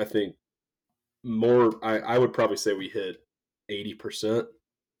last year. I think I would probably say we hit 80%.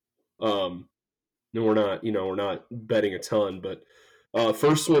 No, we're not betting a ton, but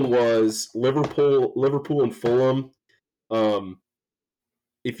first one was Liverpool and Fulham.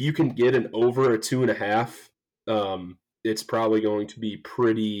 If you can get an over a 2.5, it's probably going to be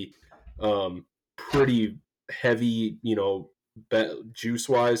pretty heavy, bet juice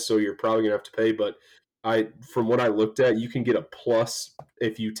wise. So you're probably gonna have to pay. But from what I looked at, you can get a plus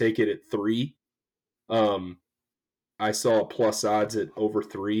if you take it at 3. I saw plus odds at over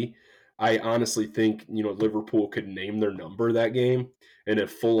 3. I honestly think, Liverpool could name their number that game. And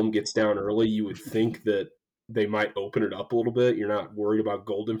if Fulham gets down early, you would think that they might open it up a little bit. You're not worried about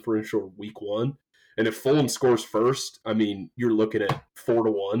goal differential week 1. And if Fulham scores first, I mean, you're looking at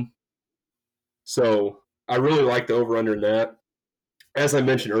 4-1. So I really like the over-under in that. As I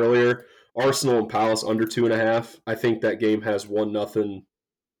mentioned earlier, Arsenal and Palace under 2.5. I think that game has 1-0,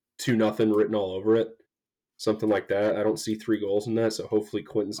 2-0 written all over it. Something like that. I don't see 3 goals in that, so hopefully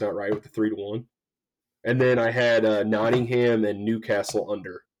Quentin's not right with the 3-1. And then I had Nottingham and Newcastle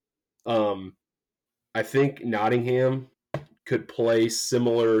under. I think Nottingham could play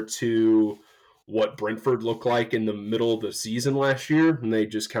similar to what Brentford looked like in the middle of the season last year, and they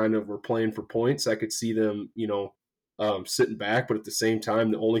just kind of were playing for points. I could see them, sitting back, but at the same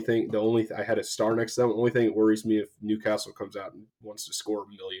time, I had a star next to them. The only thing that worries me if Newcastle comes out and wants to score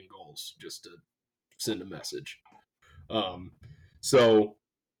 1 million goals just to send a message. So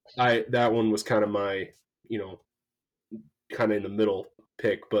that one was kind of my, kind of in the middle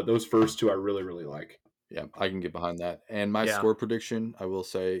pick, but those first 2 I really, really like. Yeah, I can get behind that. And my score prediction, I will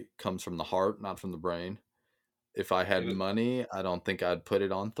say, comes from the heart, not from the brain. If I had money, I don't think I'd put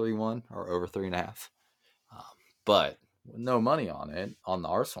it on 3-1 or over 3.5. But with no money on it, on the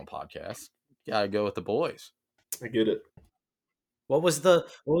Arsenal podcast, gotta go with the boys. I get it. What was the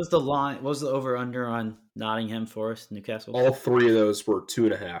line? What was the over under on Nottingham Forest, Newcastle? All 3 of those were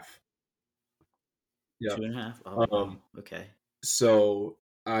 2.5. Yeah. 2.5. Oh, okay. So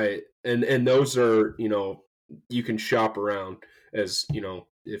and those are, you can shop around as,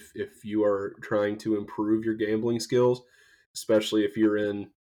 if you are trying to improve your gambling skills, especially if you're in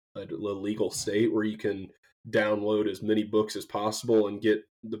a legal state where you can download as many books as possible and get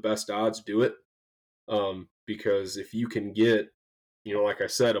the best odds, do it. Because if you can get, like I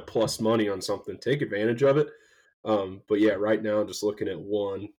said, a plus money on something, take advantage of it. But yeah, right now I'm just looking at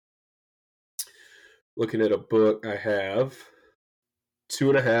a book. I have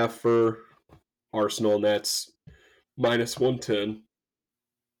 2.5 for Arsenal, and that's minus 110.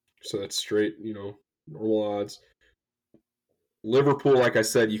 So that's straight, normal odds. Liverpool, like I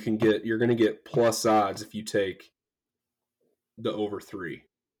said, you're going to get plus odds if you take the over 3.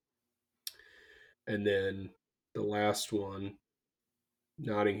 And then the last one,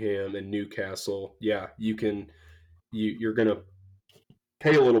 Nottingham and Newcastle. Yeah, you're going to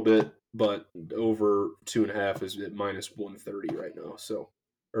pay a little bit, but over 2.5 is at minus 130 right now. So,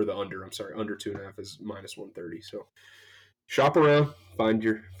 or the under, I'm sorry, under 2.5 is minus 130. So, shop around, find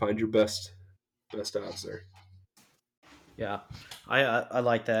your best odds there. Yeah, I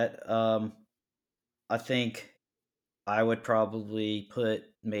like that. I think I would probably put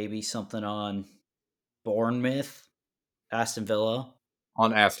maybe something on Bournemouth, Aston Villa,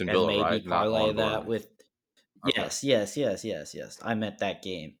 On Aston and Villa, maybe right? Not parlay on that Bournemouth. with Okay. yes. I meant that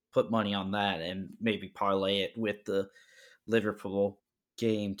game. Put money on that and maybe parlay it with the Liverpool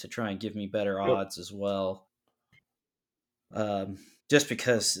game to try and give me better odds as well. Just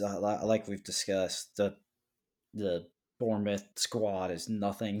because, like we've discussed, the Bournemouth squad is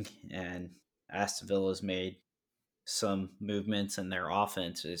nothing, and Aston Villa's made some movements, and their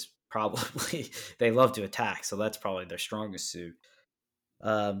offense is probably they love to attack, so that's probably their strongest suit.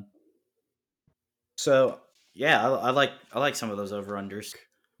 Um, so yeah, I like some of those over unders.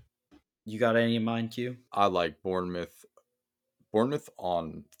 You got any in mind, Q? I like Bournemouth. Bournemouth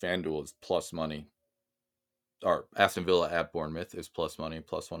on FanDuel is plus money. Or Aston Villa at Bournemouth is plus money,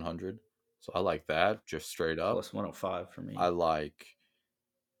 plus 100. So I like that, just straight up. Plus 105 for me. I like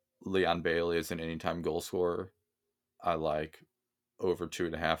Leon Bailey as an anytime goal scorer. I like over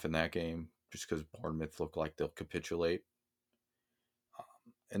 2.5 in that game, just because Bournemouth look like they'll capitulate.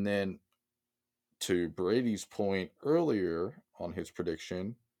 And then to Brady's point earlier on his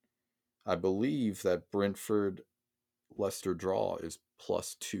prediction, I believe that Brentford Leicester draw is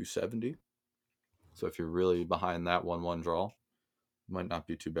plus 270. So if you're really behind that 1-1 draw, might not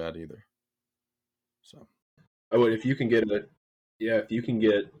be too bad either. So I would, if you can get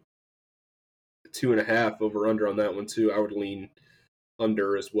 2.5 over under on that one too, I would lean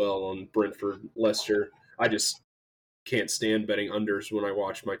under as well on Brentford Leicester. I just can't stand betting unders when I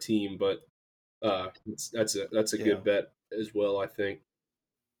watch my team, but that's a good bet as well, I think.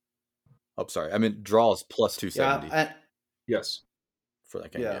 Oh, sorry. I mean, draws plus 270. Yeah, yes. For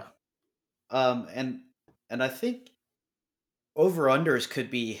that game, yeah. And I think over unders could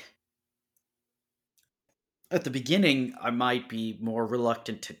be at the beginning. I might be more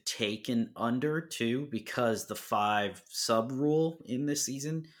reluctant to take an under too because the 5 sub rule in this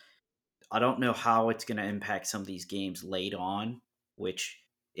season. I don't know how it's going to impact some of these games late on, which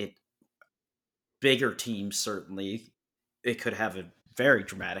bigger teams certainly it could have a very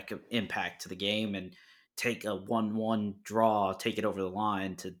dramatic impact to the game and take a 1-1 draw, take it over the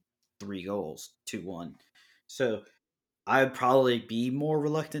line to 3 goals, 2-1. So I'd probably be more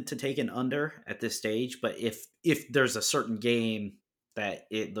reluctant to take an under at this stage, but if there's a certain game that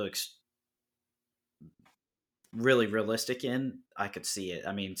it looks really realistic in, I could see it.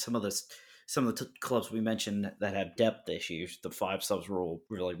 I mean, some of the clubs we mentioned that have depth issues, the 5 subs rule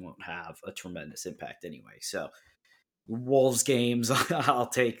really won't have a tremendous impact anyway. So Wolves games, I'll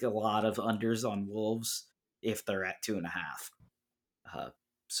take a lot of unders on Wolves if they're at 2.5.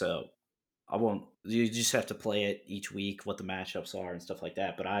 So I won't. You just have to play it each week, what the matchups are and stuff like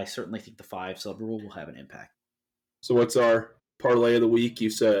that. But I certainly think the 5 sub rule will have an impact. So what's our parlay of the week? You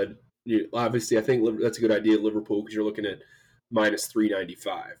said obviously I think that's a good idea at Liverpool because you're looking at minus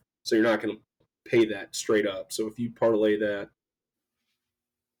 395. So you're not going to pay that straight up. So if you parlay that,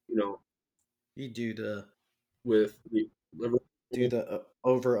 you do the with Liverpool, do the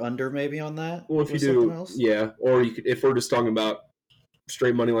over under maybe on that. Well, if you do, else? Yeah. Or you could, if we're just talking about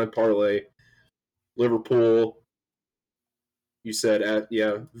straight money line parlay, Liverpool. You said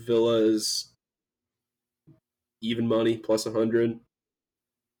Villa is even money plus 100,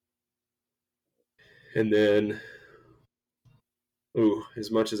 and then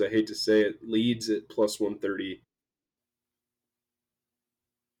as much as I hate to say it, Leeds at plus 130.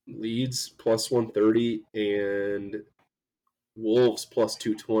 Leeds plus 130 and Wolves plus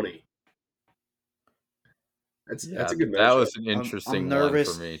 220. That's a good matchup. That was an interesting one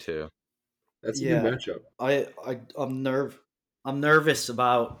for me too. That's a good matchup. I'm nervous. I'm nervous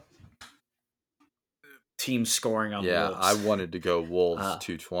about teams scoring on Yeah, Wolves. I wanted to go Wolves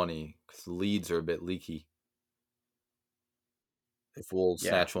 220 because the leads are a bit leaky. If Wolves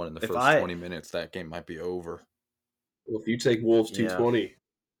snatch one in the first 20 minutes, that game might be over. Well, if you take Wolves 220,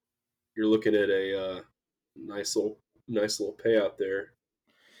 you're looking at a nice little payout there.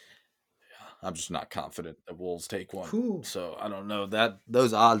 Yeah, I'm just not confident that Wolves take one. Ooh. So I don't know that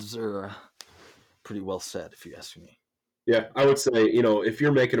those odds are pretty well set, if you ask me. Yeah, I would say, if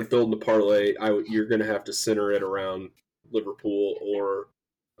you're making a build in the parlay, you're going to have to center it around Liverpool or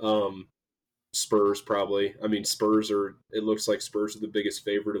Spurs probably. I mean, it looks like Spurs are the biggest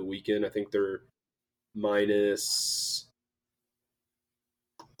favorite of the weekend. I think they're minus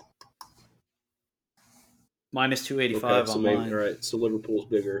 285 okay, on mine. All right, so Liverpool's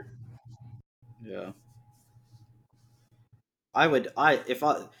bigger. Yeah.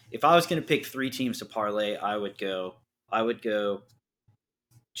 If I was going to pick 3 teams to parlay, I would go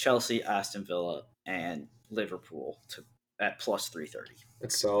Chelsea, Aston Villa, and Liverpool at plus 330.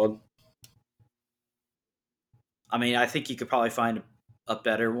 That's solid. I mean, I think you could probably find a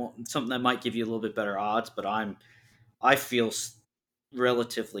better one, something that might give you a little bit better odds, but I feel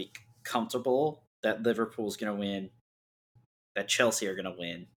relatively comfortable that Liverpool's going to win, that Chelsea are going to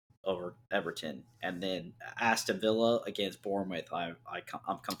win over Everton, and then Aston Villa against Bournemouth. I'm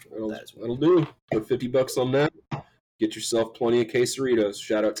comfortable with that as well. That'll do. Put $50 on that. Get yourself plenty of quesadillas.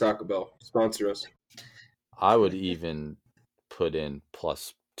 Shout out Taco Bell. Sponsor us. I would even put in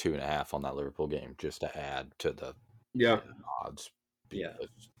plus 2.5 on that Liverpool game just to add to the odds. Yeah.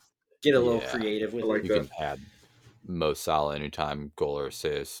 Get a little creative with it. You can add Mo Salah anytime goal or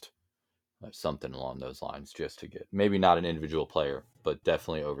assist. Something along those lines just to get maybe not an individual player, but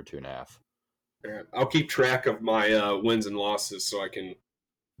definitely over 2.5. Right. I'll keep track of my wins and losses so I can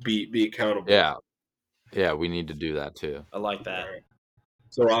be accountable. Yeah, we need to do that too. I like that. Right.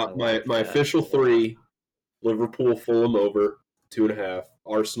 So my official 3: Liverpool, Fulham over 2.5,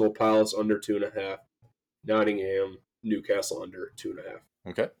 Arsenal, Palace under 2.5, Nottingham, Newcastle under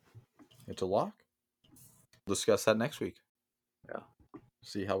 2.5. Okay, it's a lock. We'll discuss that next week. Yeah,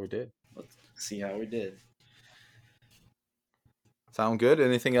 see how we did. Let's see how we did. Sound good?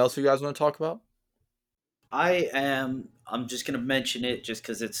 Anything else you guys want to talk about? I'm just going to mention it just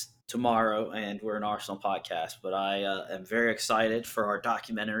because it's tomorrow and we're an Arsenal podcast, but I am very excited for our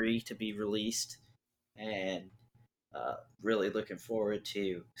documentary to be released and really looking forward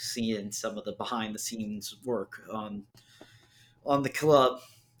to seeing some of the behind the scenes work on the club,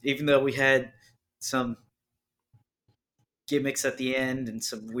 even though we had some gimmicks at the end and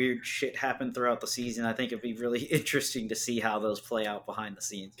some weird shit happen throughout the season. I think it'd be really interesting to see how those play out behind the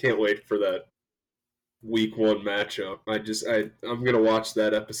scenes. Can't wait for that week 1 matchup. I'm gonna watch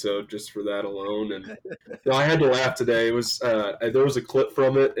that episode just for that alone. And I had to laugh today. It was there was a clip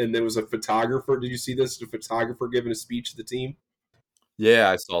from it, and there was a photographer. Did you see this? A photographer giving a speech to the team. Yeah,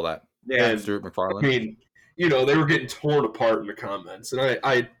 I saw that. Yeah, and Stuart McFarlane. I mean, they were getting torn apart in the comments, and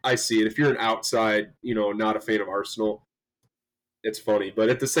I see it. If you're an outside, not a fan of Arsenal, it's funny, but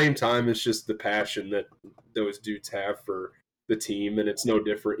at the same time, it's just the passion that those dudes have for the team, and it's no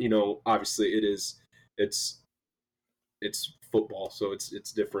different. Obviously, it's football, so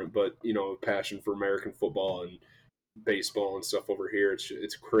it's different. But passion for American football and baseball and stuff over here,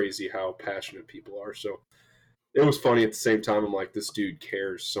 it's crazy how passionate people are. So it was funny at the same time. I'm like, this dude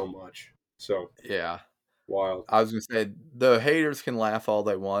cares so much. So yeah, wild. I was gonna say the haters can laugh all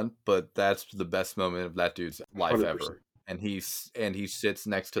they want, but that's the best moment of that dude's life 100%. Ever. And he sits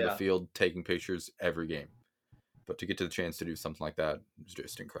next to the field taking pictures every game. But to get to the chance to do something like that was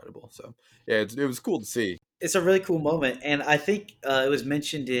just incredible. So yeah, it was cool to see. It's a really cool moment, and I think it was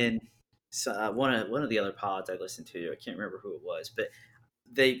mentioned in one of the other pods I listened to. I can't remember who it was, but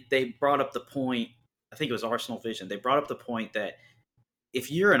they brought up the point. I think it was Arsenal Vision. They brought up the point that if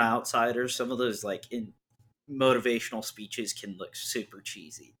you're an outsider, some of those in motivational speeches can look super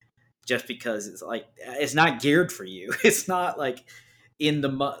cheesy. Just because it's not geared for you. It's not like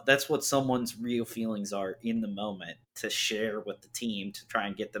that's what someone's real feelings are in the moment to share with the team to try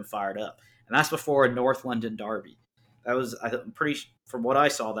and get them fired up. And that's before a North London derby. That was, I'm pretty, from what I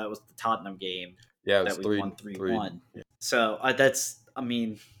saw, that was the Tottenham game. Yeah, that we won 3-1. Yeah. So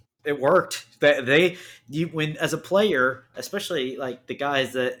it worked. When as a player, especially the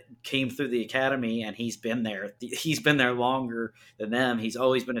guys that came through the academy, and he's been there longer than them. He's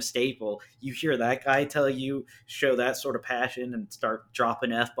always been a staple. You hear that guy show that sort of passion and start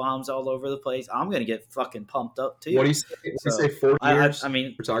dropping F-bombs all over the place. I'm gonna get fucking pumped up too. What do you say? 40 years? I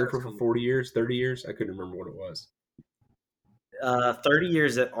mean, photographer for 40 years, 30 years. I couldn't remember what it was. 30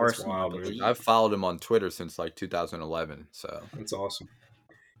 years at Arsenal, wild, I man. believe. I've followed him on Twitter since like 2011. So That's awesome.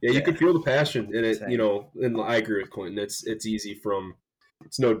 Yeah, you can feel the passion in it, Same. you know, and I agree with Clinton. It's easy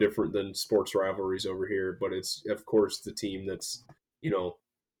it's no different than sports rivalries over here, but it's of course the team that's, you know,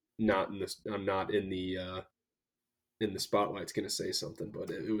 not in the spotlight's going to say something, but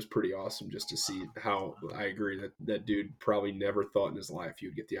it was pretty awesome just to see how I agree that dude probably never thought in his life he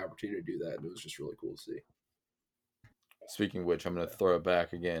would get the opportunity to do that. And it was just really cool to see. speaking of which, I'm going to throw it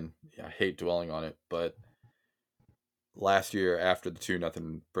back again. I hate dwelling on it, but last year after the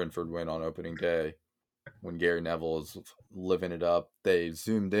 2-0 Brentford win on opening day, when Gary Neville was living it up, they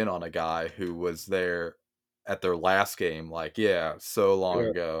zoomed in on a guy who was there at their last game, like, so long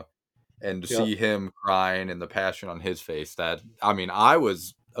ago. And to see him crying and the passion on his face, I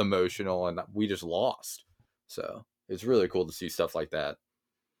was emotional and we just lost. So it's really cool to see stuff like that.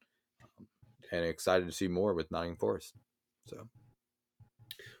 And excited to see more with Nottingham Forest. So,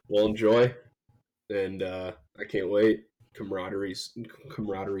 well, enjoy. And I can't wait. Camaraderie's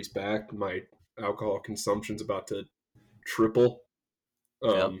back. My alcohol consumption's about to triple.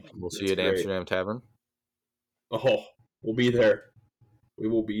 We'll see you at great. Amsterdam Tavern. Oh, we'll be there. We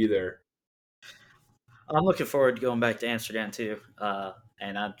will be there. I'm looking forward to going back to Amsterdam too.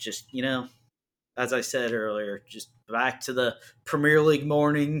 And I'm just, as I said earlier, just back to the Premier League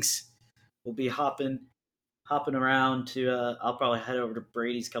mornings. We'll be hopping around to. I'll probably head over to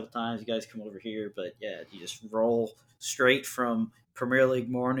Brady's a couple times. You guys come over here, but yeah, you just roll straight from Premier League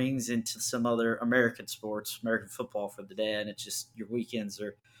mornings into some other American sports, American football for the day, and it's just your weekends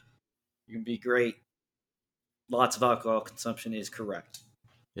you can be great. Lots of alcohol consumption is correct.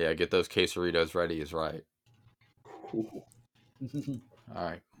 Yeah, get those quesadillas ready is right. All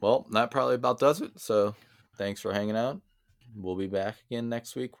right. Well, that probably about does it. So thanks for hanging out. We'll be back again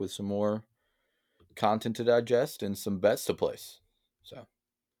next week with some more content to digest and some bets to place. So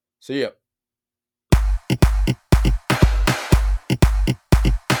see ya.